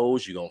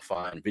videos. You're going to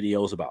find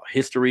videos about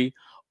history.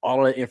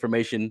 All of that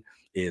information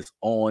is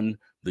on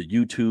the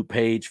YouTube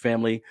page,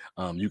 family.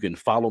 You can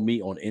follow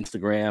me on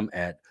Instagram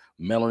at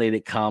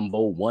Melanated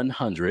Convo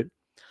 100.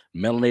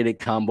 Melanated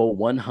Convo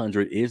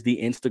 100 is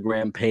the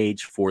Instagram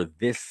page for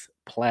this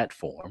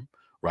platform,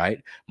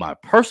 right? My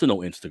personal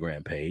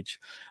Instagram page,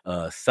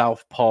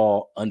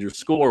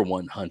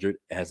 Southpaw_100,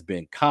 has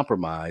been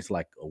compromised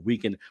like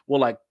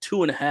like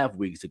 2.5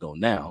 weeks ago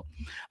now.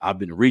 I've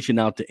been reaching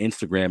out to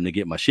Instagram to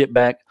get my shit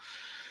back.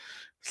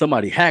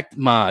 Somebody hacked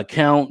my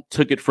account,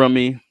 took it from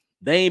me.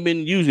 They ain't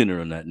been using it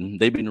or nothing.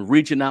 They've been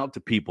reaching out to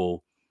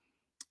people,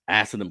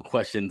 asking them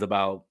questions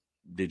about,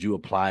 did you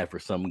apply for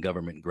some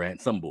government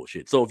grant, some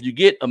bullshit. So if you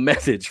get a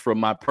message from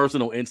my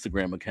personal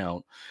Instagram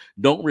account,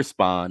 don't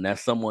respond.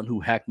 That's someone who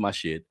hacked my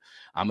shit.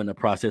 I'm in the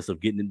process of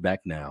getting it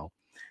back now.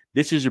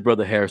 This is your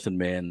brother Harrison,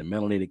 man, the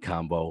Melanated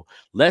Convo.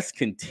 Let's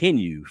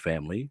continue,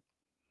 family,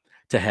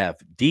 to have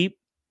deep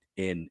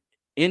and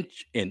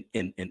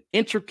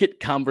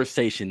intricate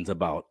conversations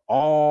about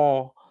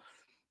all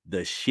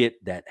the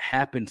shit that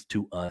happens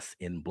to us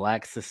in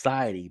Black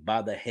society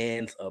by the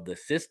hands of the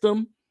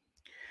system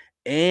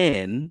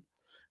and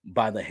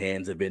by the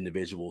hands of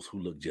individuals who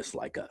look just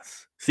like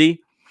us.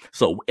 See?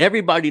 So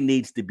everybody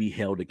needs to be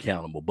held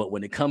accountable. But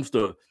when it comes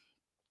to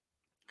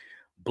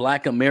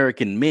Black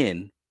American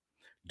men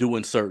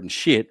doing certain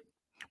shit,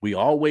 we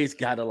always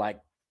got to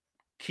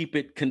keep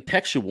it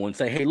contextual and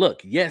say, hey,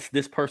 look, yes,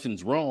 this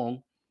person's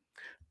wrong,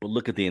 but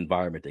look at the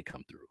environment they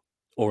come through,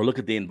 or look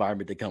at the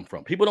environment they come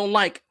from. People don't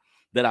like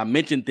that I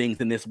mention things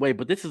in this way,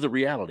 but this is a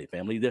reality,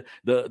 family.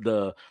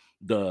 The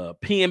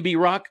PnB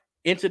Rock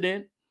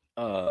incident,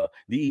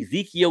 the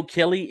Ezekiel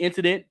Kelly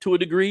incident to a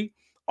degree,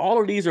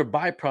 all of these are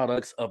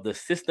byproducts of the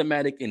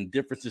systematic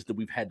indifferences that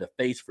we've had to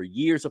face for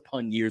years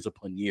upon years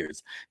upon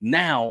years.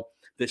 Now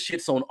the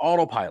shit's on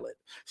autopilot.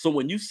 So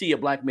when you see a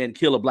Black man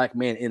kill a Black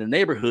man in a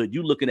neighborhood,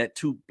 you looking at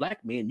two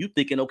Black men, you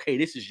thinking, okay,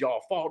 this is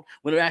y'all fault,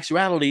 when in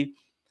actuality,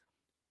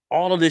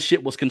 all of this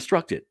shit was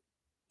constructed.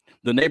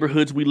 The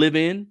neighborhoods we live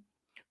in,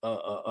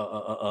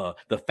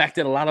 the fact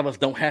that a lot of us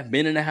don't have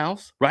men in the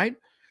house, right?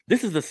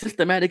 This is a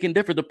systematic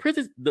indifference.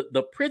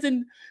 The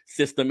prison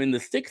system in the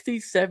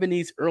 60s,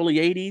 70s, early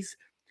 80s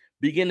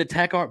began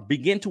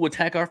to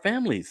attack our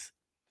families.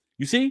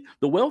 You see,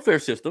 the welfare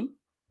system,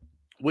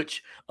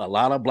 which a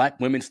lot of Black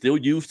women still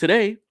use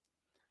today,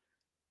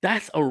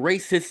 that's a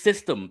racist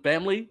system,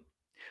 family.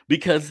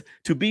 Because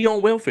to be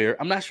on welfare,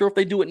 I'm not sure if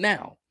they do it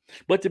now,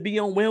 but to be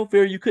on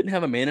welfare, you couldn't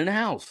have a man in the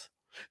house.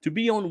 To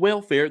be on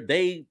welfare,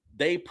 they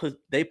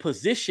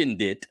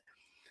positioned it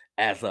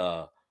as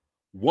a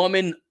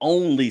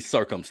woman-only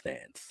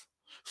circumstance.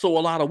 So a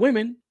lot of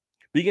women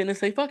begin to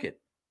say, fuck it.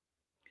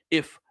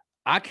 If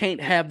I can't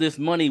have this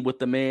money with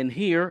the man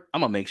here,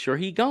 I'm going to make sure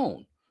he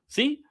gone.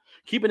 See?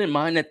 Keeping in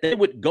mind that they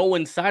would go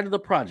inside of the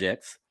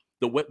projects,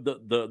 the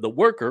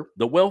worker,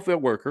 the welfare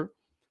worker,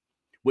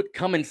 would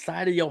come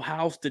inside of your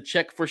house to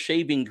check for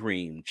shaving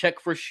cream, check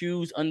for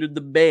shoes under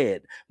the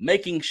bed,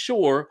 making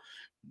sure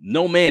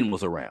no man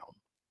was around,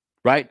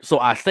 right? So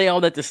I say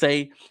all that to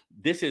say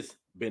this has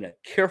been a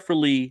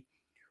carefully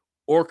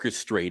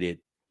orchestrated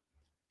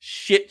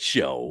shit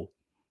show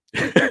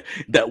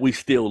that we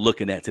still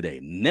looking at today.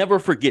 Never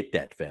forget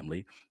that,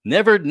 family.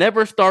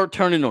 Never start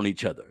turning on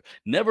each other.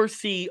 Never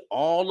see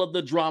all of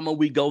the drama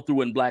we go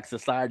through in Black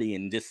society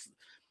and just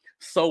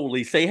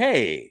solely say,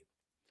 hey,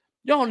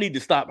 y'all need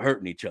to stop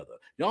hurting each other.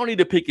 Y'all need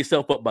to pick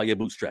yourself up by your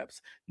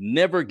bootstraps.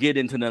 Never get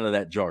into none of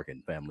that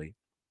jargon, family.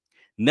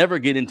 Never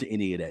get into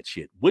any of that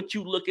shit. What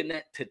you looking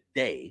at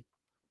today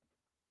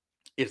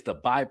is the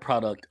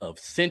byproduct of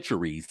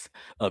centuries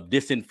of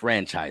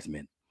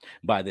disenfranchisement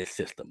by this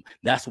system.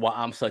 That's why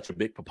I'm such a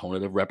big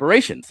proponent of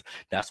reparations.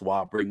 That's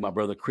why I bring my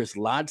brother Chris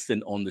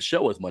Lodson on the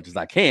show as much as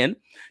I can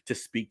to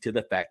speak to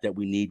the fact that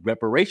we need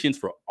reparations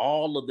for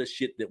all of the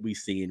shit that we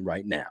seeing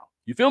right now.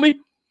 You feel me?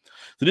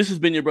 So this has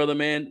been your brother,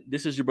 man.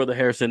 This is your brother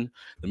Harrison,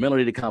 the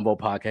Melanated Combo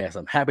Podcast.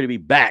 I'm happy to be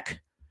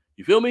back.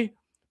 You feel me?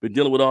 Been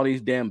dealing with all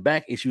these damn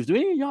back issues. Do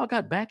any of y'all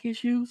got back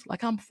issues?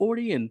 Like I'm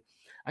 40 and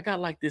I got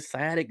like this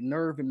sciatic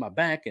nerve in my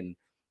back and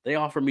they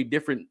offer me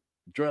different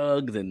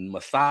drugs and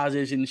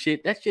massages and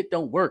shit. That shit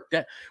don't work.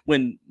 That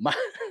when my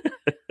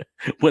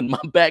when my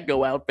back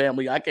go out,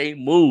 family, I can't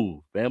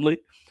move, family.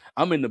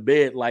 I'm in the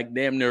bed like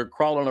damn near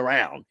crawling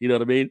around. You know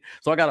what I mean?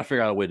 So I got to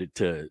figure out a way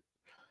to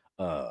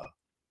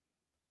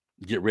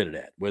get rid of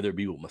that, whether it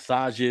be with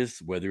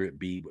massages, whether it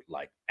be with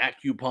like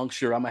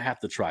acupuncture. I'm gonna have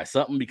to try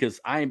something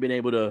because I ain't been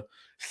able to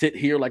sit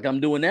here like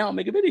I'm doing now and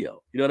make a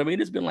video. You know what I mean?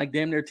 It's been like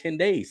damn near 10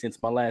 days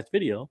since my last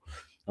video.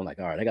 I'm like,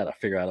 all right, I gotta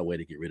figure out a way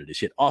to get rid of this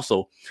shit.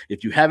 Also,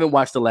 if you haven't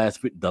watched the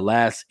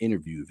last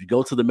interview, if you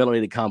go to the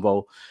Melanated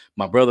Convo,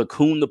 my brother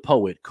Coon the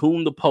Poet,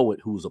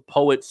 who's a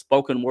poet,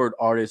 spoken word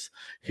artist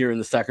here in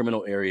the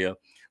Sacramento area,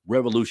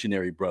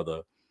 revolutionary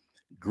brother,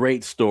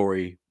 great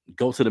story.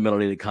 Go to the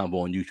Melanated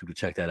Convo on YouTube to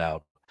check that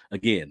out.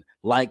 Again,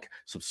 like,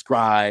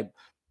 subscribe.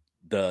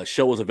 The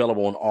show is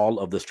available on all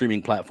of the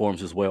streaming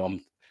platforms as well.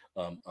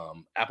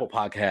 Apple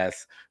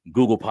Podcasts,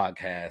 Google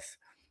Podcasts,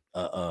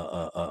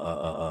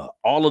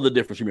 all of the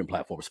different streaming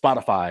platforms,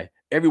 Spotify,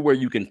 everywhere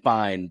you can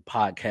find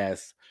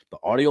podcasts, the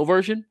audio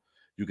version,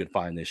 you can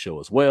find this show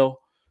as well.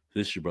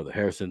 This is your brother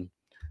Harrison,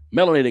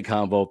 Melanated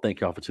Convo.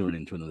 Thank y'all for tuning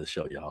in to another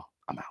show, y'all.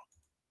 I'm out.